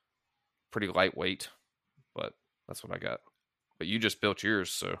 pretty lightweight, but that's what I got. But you just built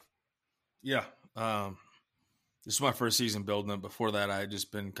yours, so yeah. This is my first season building them. Before that, I had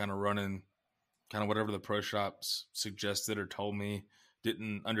just been kind of running kind of whatever the pro shops suggested or told me.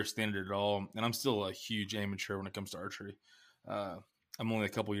 Didn't understand it at all. And I'm still a huge amateur when it comes to archery. I'm only a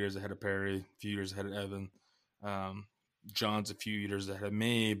couple years ahead of Perry, a few years ahead of Evan. John's a few years ahead of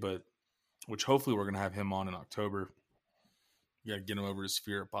me, but which hopefully we're going to have him on in October. You got to get him over to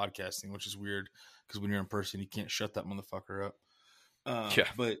Sphere of Podcasting, which is weird because when you're in person, you can't shut that motherfucker up.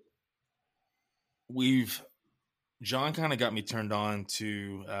 But John kind of got me turned on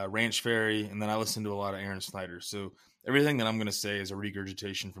to Ranch Fairy, and then I listened to a lot of Aaron Snyder. So everything that I'm going to say is a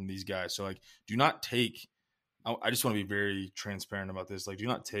regurgitation from these guys. So, like, do not take – I just want to be very transparent about this. Like, do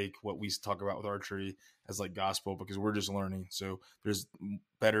not take what we talk about with archery as, like, gospel because we're just learning. So there's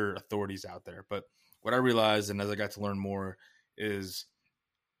better authorities out there. But what I realized, and as I got to learn more, is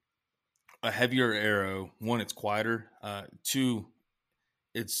a heavier arrow, one, it's quieter. Two,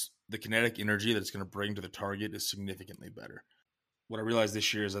 it's – the kinetic energy that it's going to bring to the target is significantly better. What I realized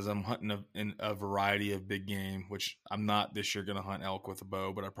this year is as I'm hunting in a variety of big game, which I'm not this year going to hunt elk with a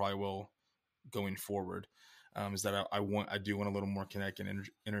bow, but I probably will going forward, is that I do want a little more kinetic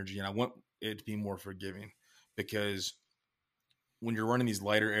energy, and I want it to be more forgiving because when you're running these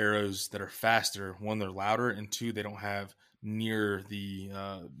lighter arrows that are faster, one, they're louder, and two, they don't have near the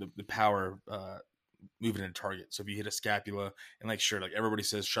power moving in a target. So if you hit a scapula and like, sure, like everybody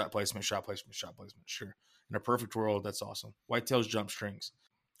says shot placement, sure. In a perfect world, that's awesome. Whitetails jump strings.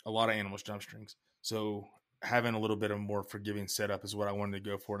 A lot of animals jump strings. So having a little bit of more forgiving setup is what I wanted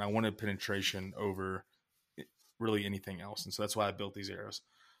to go for. And I wanted penetration over really anything else. And so that's why I built these arrows.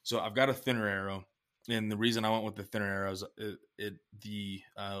 So I've got a thinner arrow. And the reason I went with the thinner arrows,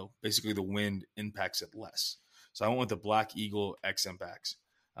 basically the wind impacts it less. So I went with the Black Eagle X Impacts.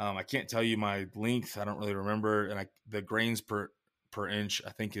 I can't tell you my length. I don't really remember. And the grains per inch,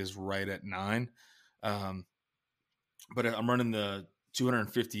 I think, is right at 9. But I'm running the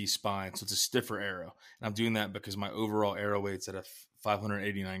 250 spine, so it's a stiffer arrow. And I'm doing that because my overall arrow weight's at a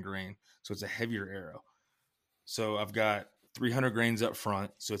 589 grain. So it's a heavier arrow. So I've got 300 grains up front.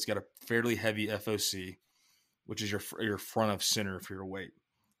 So it's got a fairly heavy FOC, which is your front of center for your weight.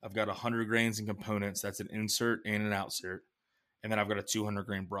 I've got 100 grains in components. That's an insert and an outsert. And then I've got a 200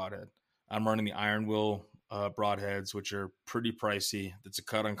 grain broadhead. I'm running the Iron Will broadheads, which are pretty pricey. It's a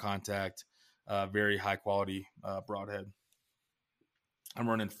cut on contact, very high quality broadhead. I'm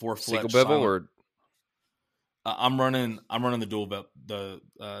running 4-fletch single bevel silent. or I'm running the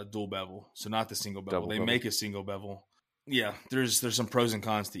dual bevel, so not the single bevel. They make a single bevel. Yeah, there's some pros and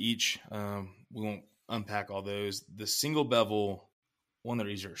cons to each. We won't unpack all those. The single bevel, one, they're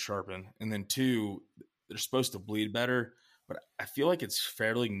easier to sharpen, and then two, they're supposed to bleed better. But I feel like it's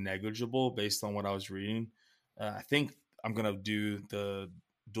fairly negligible based on what I was reading. I think I'm going to do the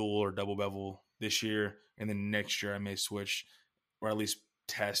dual or double bevel this year. And then next year I may switch or at least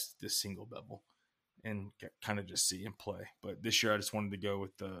test the single bevel and kind of just see and play. But this year I just wanted to go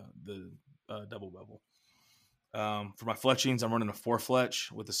with the double bevel. For my fletchings, I'm running a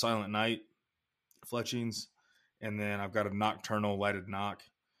 4-fletch with the Silent Night fletchings. And then I've got a nocturnal lighted knock.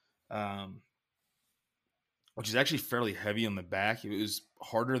 Which is actually fairly heavy on the back. It was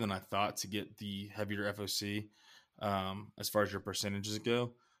harder than I thought to get the heavier FOC as far as your percentages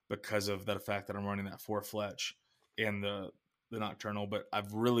go because of the fact that I'm running that 4-fletch and the nocturnal. But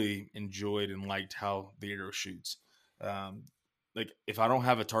I've really enjoyed and liked how the arrow shoots. Like if I don't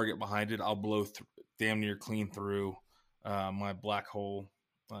have a target behind it, I'll blow damn near clean through my black hole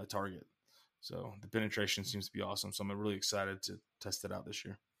target. So the penetration seems to be awesome. So I'm really excited to test it out this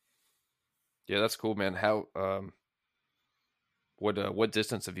year. Yeah, that's cool, man. How what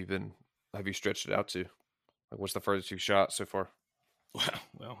distance have you stretched it out to? Like what's the furthest you've shot so far?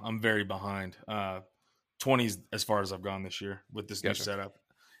 Well, I'm very behind. 20s as far as I've gone this year with this new setup.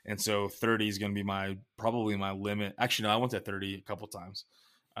 And so 30 is going to be probably my limit. Actually, no, I went to 30 a couple times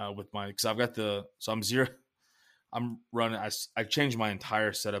because I've got I'm zero. I'm running. I changed my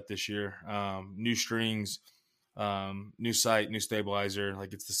entire setup this year. New strings, new sight, new stabilizer.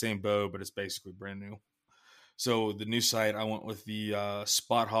 Like it's the same bow, but it's basically brand new. So the new sight, I went with the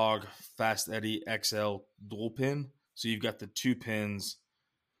Spot Hog Fast Eddy XL dual pin. So you've got the 2 pins.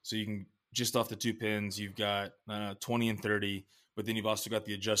 So you can just off the 2 pins, you've got 20 and 30, but then you've also got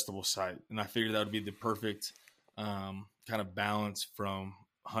the adjustable sight. And I figured that would be the perfect kind of balance from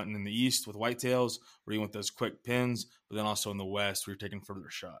hunting in the east with whitetails, where you want those quick pins, but then also in the west where you're taking further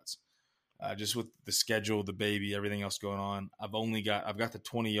shots. Just with the schedule, the baby, everything else going on, I've got the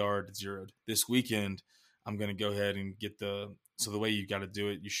 20-yard zeroed. This weekend, I'm going to go ahead and get so the way you got to do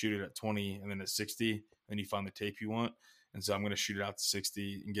it, you shoot it at 20 and then at 60, then you find the tape you want. And so I'm going to shoot it out to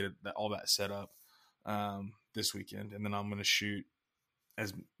 60 and get all that set up. this weekend, and then I'm going to shoot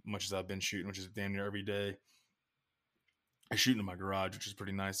as much as I've been shooting, which is damn near every day. I shoot in my garage, which is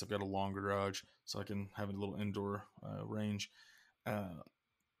pretty nice. I've got a long garage, so I can have a little indoor range.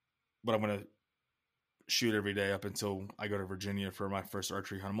 But I'm going to shoot every day up until I go to Virginia for my first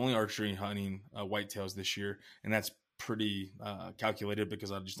archery hunt. I'm only archery hunting whitetails this year, and that's pretty calculated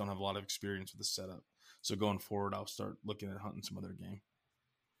because I just don't have a lot of experience with the setup. So going forward, I'll start looking at hunting some other game.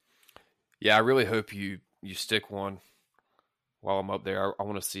 Yeah, I really hope you stick one while I'm up there. I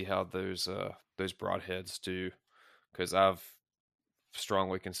want to see how those broadheads do, because I've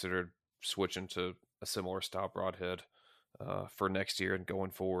strongly considered switching to a similar style broadhead for next year and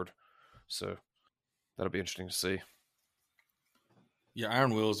going forward. So that'll be interesting to see. Yeah,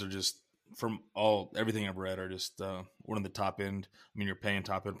 iron wheels are just, from everything I've read, are just one of the top end. I mean, you're paying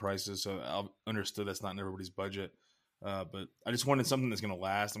top end prices, so I understood that's not in everybody's budget. But I just wanted something that's going to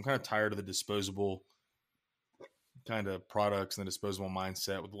last. I'm kind of tired of the disposable kind of products and the disposable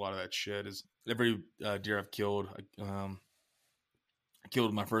mindset with a lot of that shit. Is every deer I've killed, I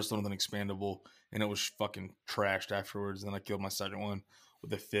killed my first one with an expandable, and it was fucking trashed afterwards. And then I killed my second one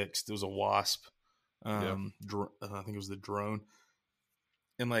with a fixed. It was a wasp. I think it was the drone.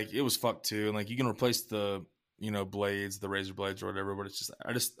 And like it was fucked too. And like you can replace the blades, the razor blades or whatever, but it's just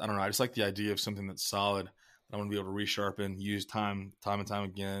I don't know. I just like the idea of something that's solid. I want to be able to resharpen, use time and time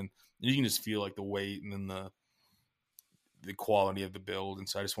again. And you can just feel like the weight and then the quality of the build. And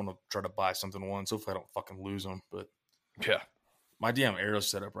so I just want to try to buy something once. Hopefully I don't fucking lose them. But yeah, my damn arrow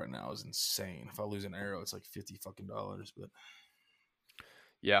setup right now is insane. If I lose an arrow, it's like $50 fucking. But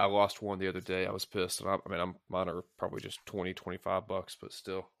yeah, I lost one the other day. I was pissed. And mine are probably just $20-$25, but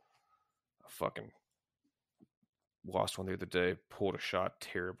still, I fucking lost one the other day. Pulled a shot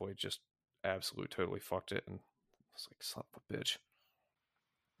terribly, just absolutely totally fucked it, and I was like, son of a bitch.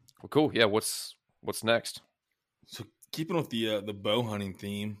 Well, cool. Yeah, what's next? So keeping with the bow hunting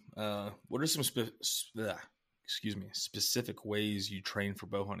theme, what are some specific ways you train for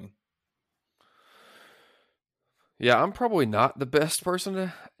bow hunting? Yeah, I'm probably not the best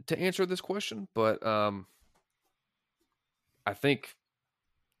person to answer this question, but I think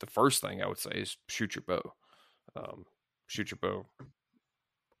the first thing I would say is shoot your bow. Shoot your bow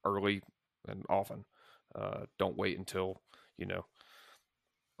early and often. Don't wait until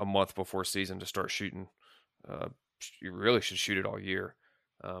a month before season to start shooting. You really should shoot it all year.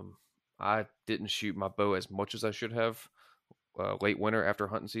 I didn't shoot my bow as much as I should have late winter after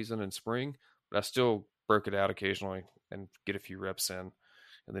hunting season and spring, but I still broke it out occasionally and get a few reps in.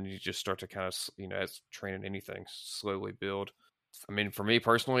 And then you just start to kind of, as training anything, slowly build. I mean, for me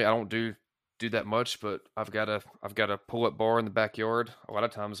personally, I don't do that much, but I've got a pull-up bar in the backyard. A lot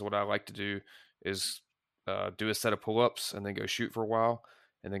of times what I like to do is do a set of pull-ups and then go shoot for a while,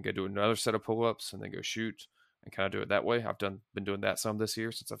 and then go do another set of pull-ups and then go shoot, and kind of do it that way. I've been doing that some this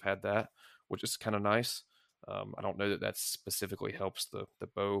year since I've had that, which is kind of nice. I don't know that specifically helps the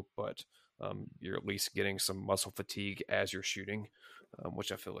bow, but you're at least getting some muscle fatigue as you're shooting,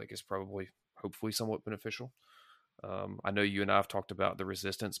 which I feel like is probably, hopefully, somewhat beneficial. I know you and I have talked about the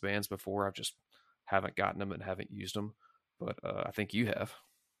resistance bands before. I just haven't gotten them and haven't used them, but I think you have.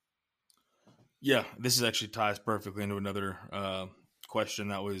 Yeah, this is actually ties perfectly into another question.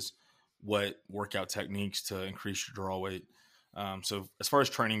 That was what workout techniques to increase your draw weight. So as far as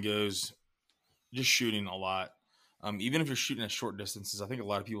training goes, just shooting a lot. Even if you're shooting at short distances, I think a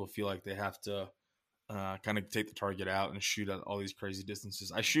lot of people feel like they have to kind of take the target out and shoot at all these crazy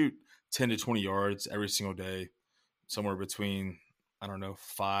distances. I shoot 10 to 20 yards every single day, somewhere between,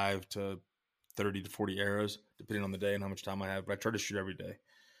 5 to 30 to 40 arrows, depending on the day and how much time I have. But I try to shoot every day.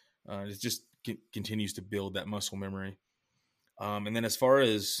 It just continues to build that muscle memory. And then as far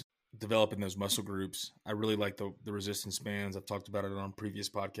as developing those muscle groups, I really like the resistance bands. I've talked about it on previous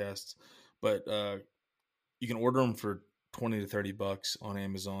podcasts, but you can order them for $20 to $30 on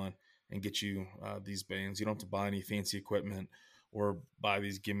Amazon and get you these bands. You don't have to buy any fancy equipment or buy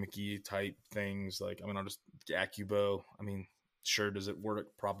these gimmicky type things. I'll just AccuBow. Sure, does it work?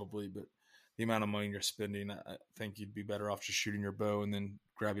 Probably, but the amount of money you're spending, I think you'd be better off just shooting your bow and then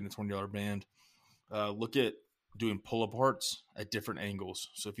grabbing a $20 band. Look at doing pull aparts at different angles.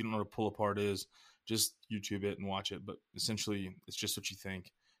 So if you don't know what a pull apart is, just YouTube it and watch it. But essentially, it's just what you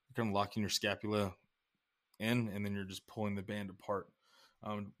think. You're kind of locking your scapula in, and then you're just pulling the band apart.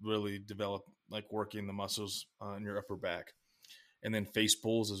 Really develop working the muscles in your upper back. And then face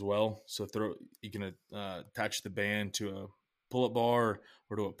pulls as well. So you can attach the band to a pull-up bar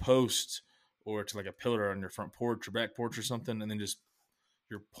or to a post or to a pillar on your front porch or back porch or something, and then just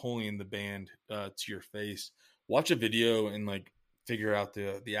you're pulling the band to your face. Watch a video and figure out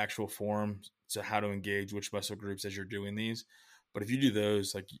the actual form to how to engage which muscle groups as you're doing these. But if you do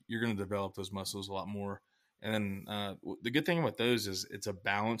those, like, you're going to develop those muscles a lot more. And then the good thing about those is it's a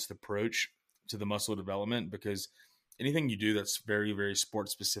balanced approach to the muscle development, because anything you do that's very, very sport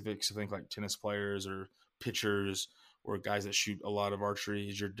specific, so think like tennis players or pitchers or guys that shoot a lot of archery,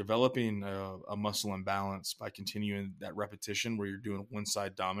 is you're developing a muscle imbalance by continuing that repetition where you're doing one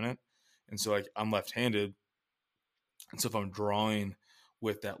side dominant. And so, like, I'm left-handed, and so if I'm drawing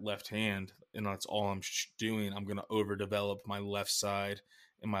with that left hand and that's all I'm doing, I'm going to overdevelop my left side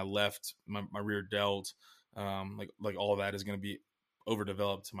and my rear delt. Like all of that is going to be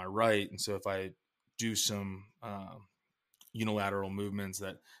overdeveloped to my right. And so if I do some unilateral movements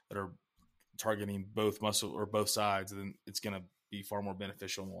that are targeting both muscle or both sides, then it's going to be far more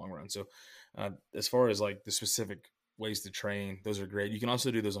beneficial in the long run. So as far as like the specific ways to train, those are great. You can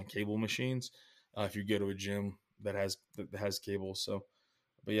also do those on cable machines if you go to a gym that has cable. So,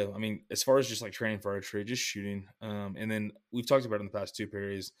 but yeah, I mean, as far as just like training for archery, just shooting. And then we've talked about it in the past 2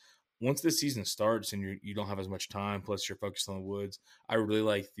 periods. Once the season starts and you don't have as much time, plus you're focused on the woods, I really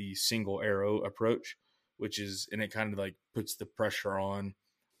like the single arrow approach, and it kind of like puts the pressure on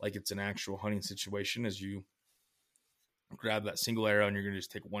like it's an actual hunting situation, as you grab that single arrow and you're going to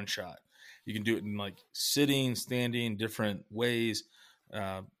just take one shot. You can do it in like sitting, standing, different ways,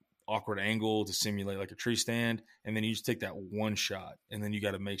 awkward angle to simulate like a tree stand. And then you just take that one shot, and then you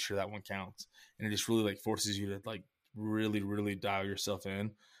got to make sure that one counts. And it just really like forces you to like really, really dial yourself in.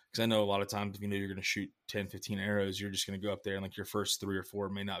 Because I know a lot of times if you know you're going to shoot 10, 15 arrows, you're just going to go up there and like your first 3 or 4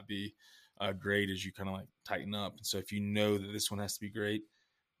 may not be great as you kind of like tighten up. And so if you know that this one has to be great,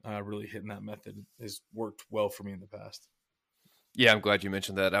 really hitting that method has worked well for me in the past. Yeah, I'm glad you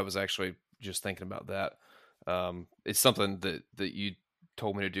mentioned that. I was actually just thinking about that. It's something that you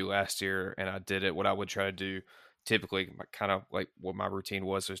told me to do last year, and I did it. What I would try to do typically, kind of like what my routine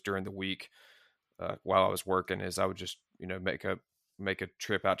was during the week while I was working, is I would just make a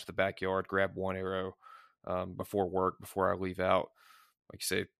trip out to the backyard, grab one arrow before work, before I leave out. Like you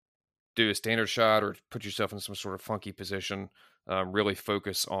say, do a standard shot or put yourself in some sort of funky position. Really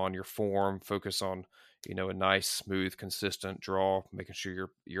focus on your form, focus on a nice, smooth, consistent draw, making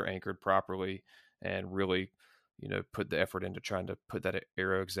sure you're anchored properly, and really put the effort into trying to put that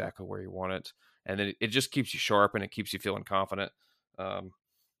arrow exactly where you want it. And then it just keeps you sharp and it keeps you feeling confident. And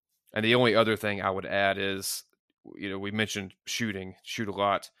the only other thing I would add is, we mentioned shoot a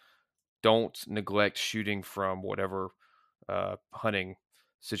lot. Don't neglect shooting from whatever hunting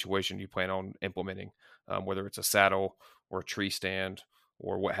situation you plan on implementing, whether it's a saddle or a tree stand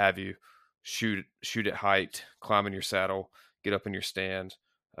or what have you. Shoot at height, climb in your saddle, get up in your stand,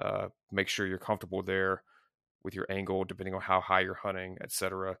 make sure you're comfortable there with your angle, depending on how high you're hunting,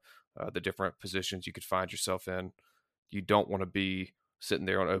 etc. The different positions you could find yourself in. You don't want to be sitting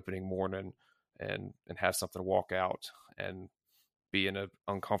there on opening morning and have something walk out and be in an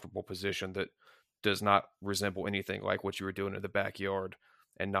uncomfortable position that does not resemble anything like what you were doing in the backyard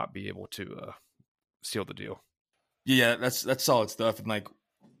and not be able to seal the deal. Yeah, that's solid stuff. And like,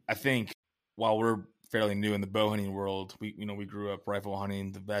 I think while we're fairly new in the bow hunting world, we grew up rifle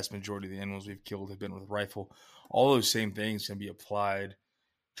hunting. The vast majority of the animals we've killed have been with rifle. All those same things can be applied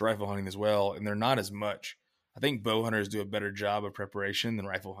to rifle hunting as well, and they're not as much. I think bow hunters do a better job of preparation than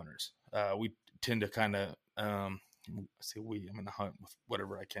rifle hunters. We tend to kind of, I say we, I'm going to hunt with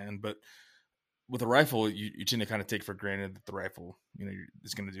whatever I can, but with a rifle, you tend to kind of take for granted that the rifle,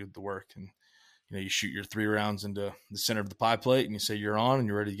 is going to do the work. And, you shoot your 3 rounds into the center of the pie plate and you say you're on and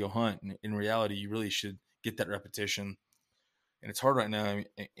you're ready to go hunt. And in reality, you really should get that repetition. And it's hard right now. I mean,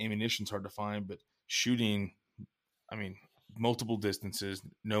 ammunition's hard to find, but shooting, I mean, multiple distances,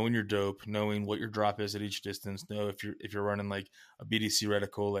 knowing your dope, knowing what your drop is at each distance, know if you're running like a BDC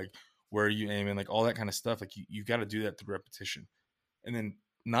reticle, like where are you aiming, like all that kind of stuff. Like you got to do that through repetition. And then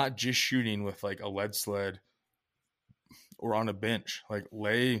not just shooting with like a lead sled or on a bench, like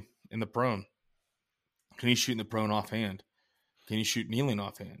lay in the prone. Can you shoot in the prone offhand? Can you shoot kneeling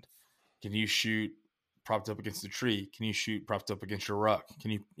offhand? Can you shoot propped up against a tree? Can you shoot propped up against your ruck?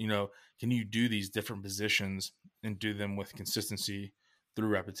 Can you do these different positions and do them with consistency through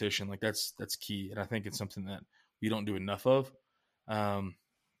repetition? Like that's key. And I think it's something that we don't do enough of. And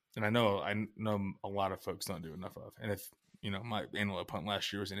I know a lot of folks don't do enough of. And if, my antelope hunt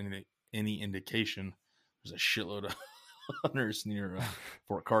last year was any indication, there's a shitload of hunters near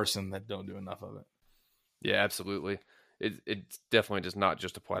Fort Carson that don't do enough of it. Yeah, absolutely. It definitely does not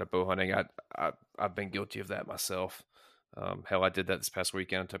just apply to bow hunting. I've been guilty of that myself. Hell, I did that this past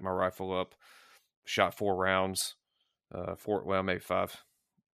weekend. I took my rifle up, shot 4 rounds, maybe 5,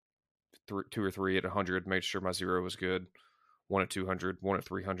 2 or 3 at 100. Made sure my zero was good. 1 at 200, 1 at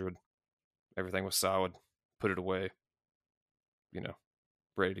 300. everything was solid, put it away,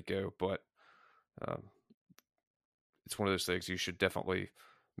 ready to go. But um, it's one of those things you should definitely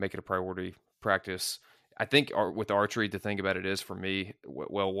make it a priority practice. I think with archery, the thing about it is for me,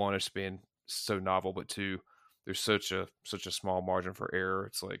 well, one, it's being so novel, but two, there's such a small margin for error.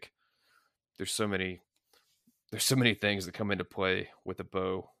 It's like there's so many things that come into play with a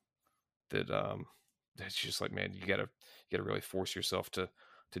bow that it's just like, man, you gotta really force yourself to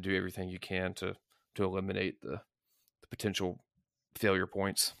do everything you can to eliminate the potential failure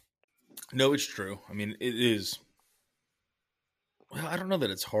points. No, it's true. I mean, it is. Well, I don't know that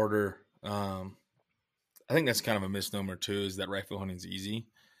it's harder. I think that's kind of a misnomer too. Is that rifle hunting is easy?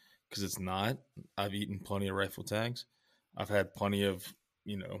 Because it's not. I've eaten plenty of rifle tags. I've had plenty of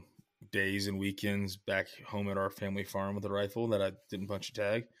days and weekends back home at our family farm with a rifle that I didn't punch a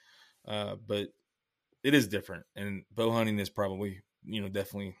tag. But it is different, and bow hunting is probably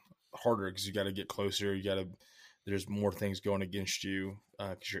definitely harder because you got to get closer. There's more things going against you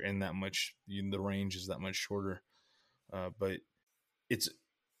because you're in that much. The range is that much shorter. But it's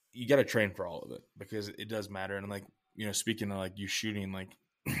you got to train for all of it because it does matter. And like speaking of like you shooting, like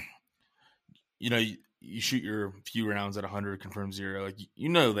you shoot your few rounds at 100, confirm 0. Like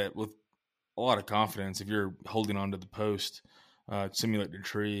that with a lot of confidence, if you're holding onto the post, simulate the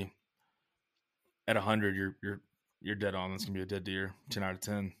tree at 100, you're dead on. That's gonna be a dead deer, 10 out of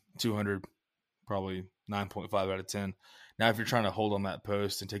 10. 200, probably 9.5 out of 10. Now, if you're trying to hold on that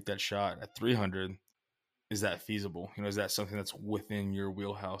post and take that shot at 300, is that feasible? Is that something that's within your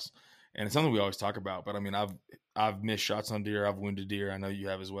wheelhouse? And it's something we always talk about. But I mean, I've missed shots on deer. I've wounded deer. I know you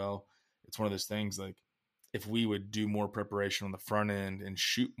have as well. It's one of those things like if we would do more preparation on the front end and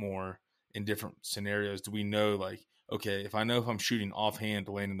shoot more in different scenarios, do we know like, okay, if I'm shooting offhand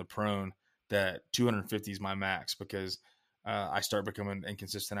to land in the prone, that 250 is my max because I start becoming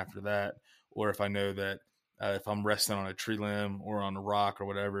inconsistent after that. Or if I know that if I'm resting on a tree limb or on a rock or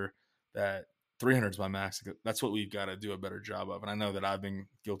whatever, that 300 is my max. That's what we've got to do a better job of. And I know that I've been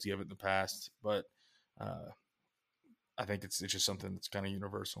guilty of it in the past, but I think it's just something that's kind of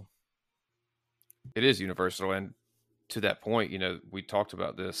universal. It is universal. And to that point, we talked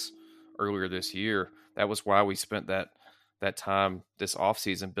about this earlier this year. That was why we spent that time this off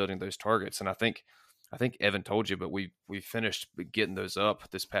season building those targets. And I think Evan told you, but we finished getting those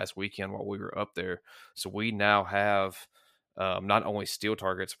up this past weekend while we were up there. So we now have not only steel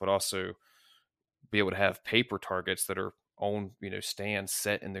targets, but also be able to have paper targets that are on stands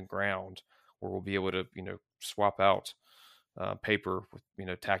set in the ground, where we'll be able to swap out paper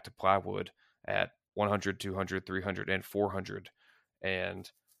with tacked to plywood at 100, 200, 300, and 400,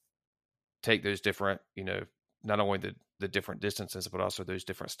 and take those different not only the different distances, but also those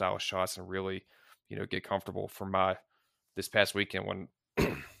different style of shots, and really get comfortable. For this past weekend when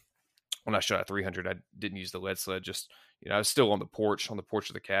when I shot at 300, I didn't use the lead sled. Just I was still on the porch of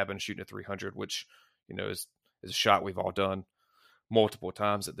the cabin shooting at 300, which is a shot we've all done multiple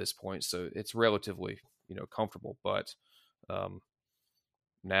times at this point, so it's relatively comfortable. But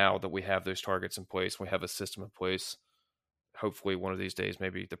now that we have those targets in place, we have a system in place, hopefully one of these days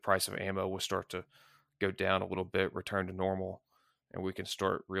maybe the price of ammo will start to go down a little bit, return to normal, and we can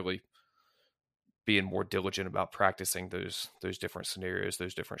start really being more diligent about practicing those different scenarios,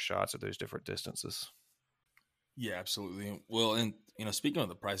 those different shots at those different distances. Yeah, absolutely. Well, and speaking of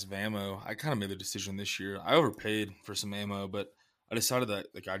the price of ammo, I kind of made the decision this year. I overpaid for some ammo, but I decided that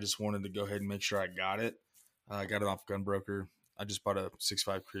like I just wanted to go ahead and make sure I got it. I got it off Gunbroker. I just bought a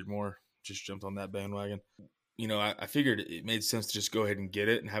 6.5 Creedmoor. Just jumped on that bandwagon. I figured it made sense to just go ahead and get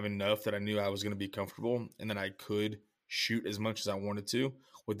it and have enough that I knew I was going to be comfortable, and then I could shoot as much as I wanted to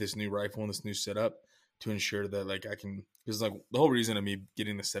with this new rifle and this new setup to ensure that like I can. Because like the whole reason of me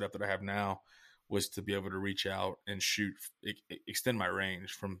getting the setup that I have now was to be able to reach out and shoot, extend my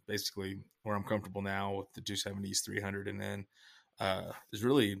range from basically where I'm comfortable now with the 270s, 300, and then there's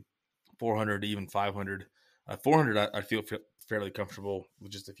really 400 to even 500. 400, I feel fairly comfortable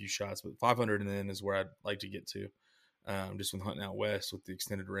with just a few shots, but 500 and then is where I'd like to get to, just with hunting out west with the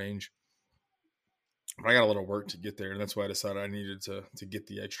extended range. But I got a little work to get there, and that's why I decided I needed to get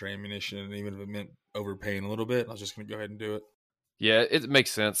the extra ammunition, and even if it meant overpaying a little bit, I was just going to go ahead and do it. Yeah, it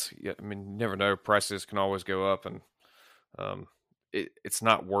makes sense. Yeah, I mean, you never know. Prices can always go up, and it's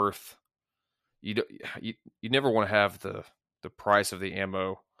not worth. You never want to have the price of the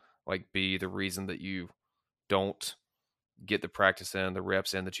ammo like be the reason that you don't get the practice in, the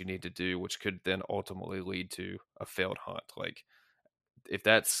reps in that you need to do, which could then ultimately lead to a failed hunt. Like if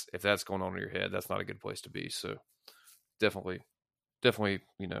that's going on in your head, that's not a good place to be. So definitely,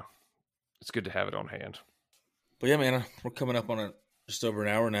 it's good to have it on hand. But yeah, man, we're coming up on Just over an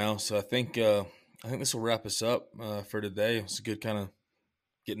hour now. So I think this will wrap us up for today. It's a good kind of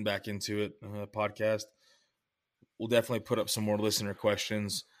getting back into it podcast. We'll definitely put up some more listener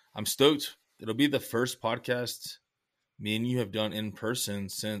questions. I'm stoked. It'll be the first podcast me and you have done in person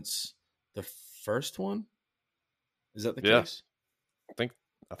since the first one. Is that the Yeah, case? I think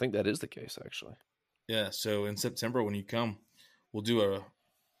I think that is the case actually. Yeah. So in September when you come, we'll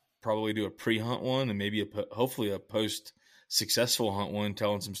probably do a pre-hunt one and maybe hopefully a post successful hunt one,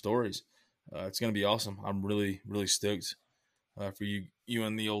 telling some stories. It's going to be awesome. I'm really really stoked for you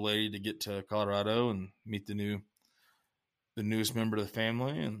and the old lady to get to Colorado and meet the newest member of the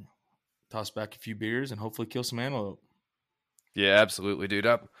family and toss back a few beers and hopefully kill some antelope. Yeah, absolutely, dude.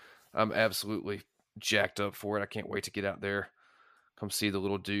 I'm absolutely jacked up for it. I can't wait to get out there, come see the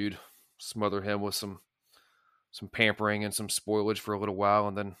little dude, smother him with some pampering and some spoilage for a little while,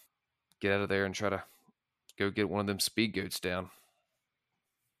 and then get out of there and try to go get one of them speed goats down.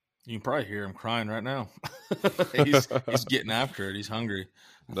 You can probably hear him crying right now. He's getting after it. He's hungry.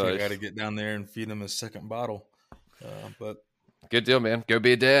 I think I got to get down there and feed him his second bottle. But good deal, man. Go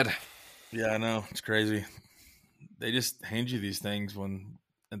be a dad. Yeah, I know, it's crazy. They just hand you these things when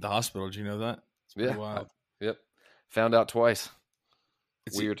at the hospital. Did you know that? It's pretty wild. Yep. Found out twice.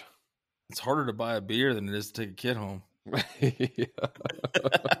 It's weird. It's harder to buy a beer than it is to take a kid home. Yeah.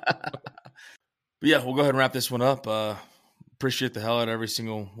 But yeah, we'll go ahead and wrap this one up. Appreciate the hell out of every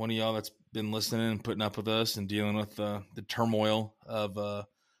single one of y'all that's been listening and putting up with us and dealing with the turmoil of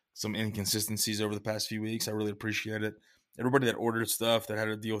some inconsistencies over the past few weeks. I really appreciate it. Everybody that ordered stuff that had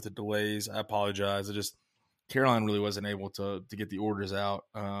to deal with the delays, I apologize. Caroline really wasn't able to get the orders out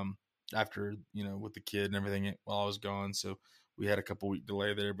after, with the kid and everything while I was gone. So we had a couple week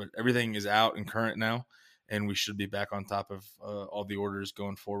delay there, but everything is out and current now. And we should be back on top of all the orders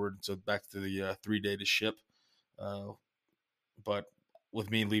going forward. So back to the 3-day to ship. But with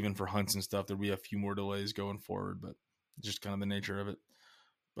me leaving for hunts and stuff, there'll be a few more delays going forward. But it's just kind of the nature of it.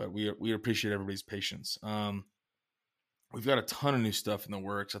 But we appreciate everybody's patience. We've got a ton of new stuff in the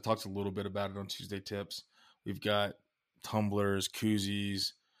works. I talked a little bit about it on Tuesday Tips. We've got tumblers,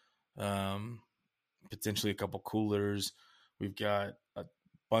 koozies, potentially a couple coolers. We've got a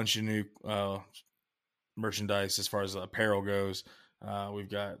bunch of new merchandise as far as apparel goes. We've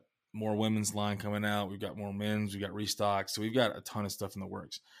got more women's line coming out. We've got more men's. We've got restock. So we've got a ton of stuff in the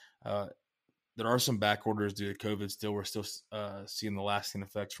works. There are some back orders due to COVID still. We're still seeing the lasting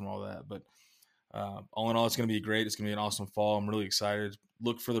effects from all that. But all in all, it's going to be great. It's going to be an awesome fall. I'm really excited.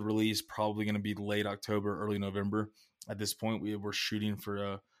 Look for the release, probably going to be late October, early November. At this point, we're shooting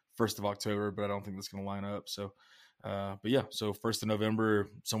for 1st of October, but I don't think that's going to line up. So, but yeah, so 1st of November,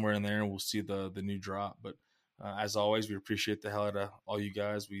 somewhere in there, we'll see the new drop. But as always, we appreciate the hell out of all you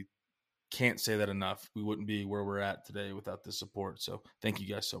guys. We can't say that enough. We wouldn't be where we're at today without the support. So thank you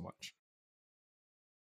guys so much.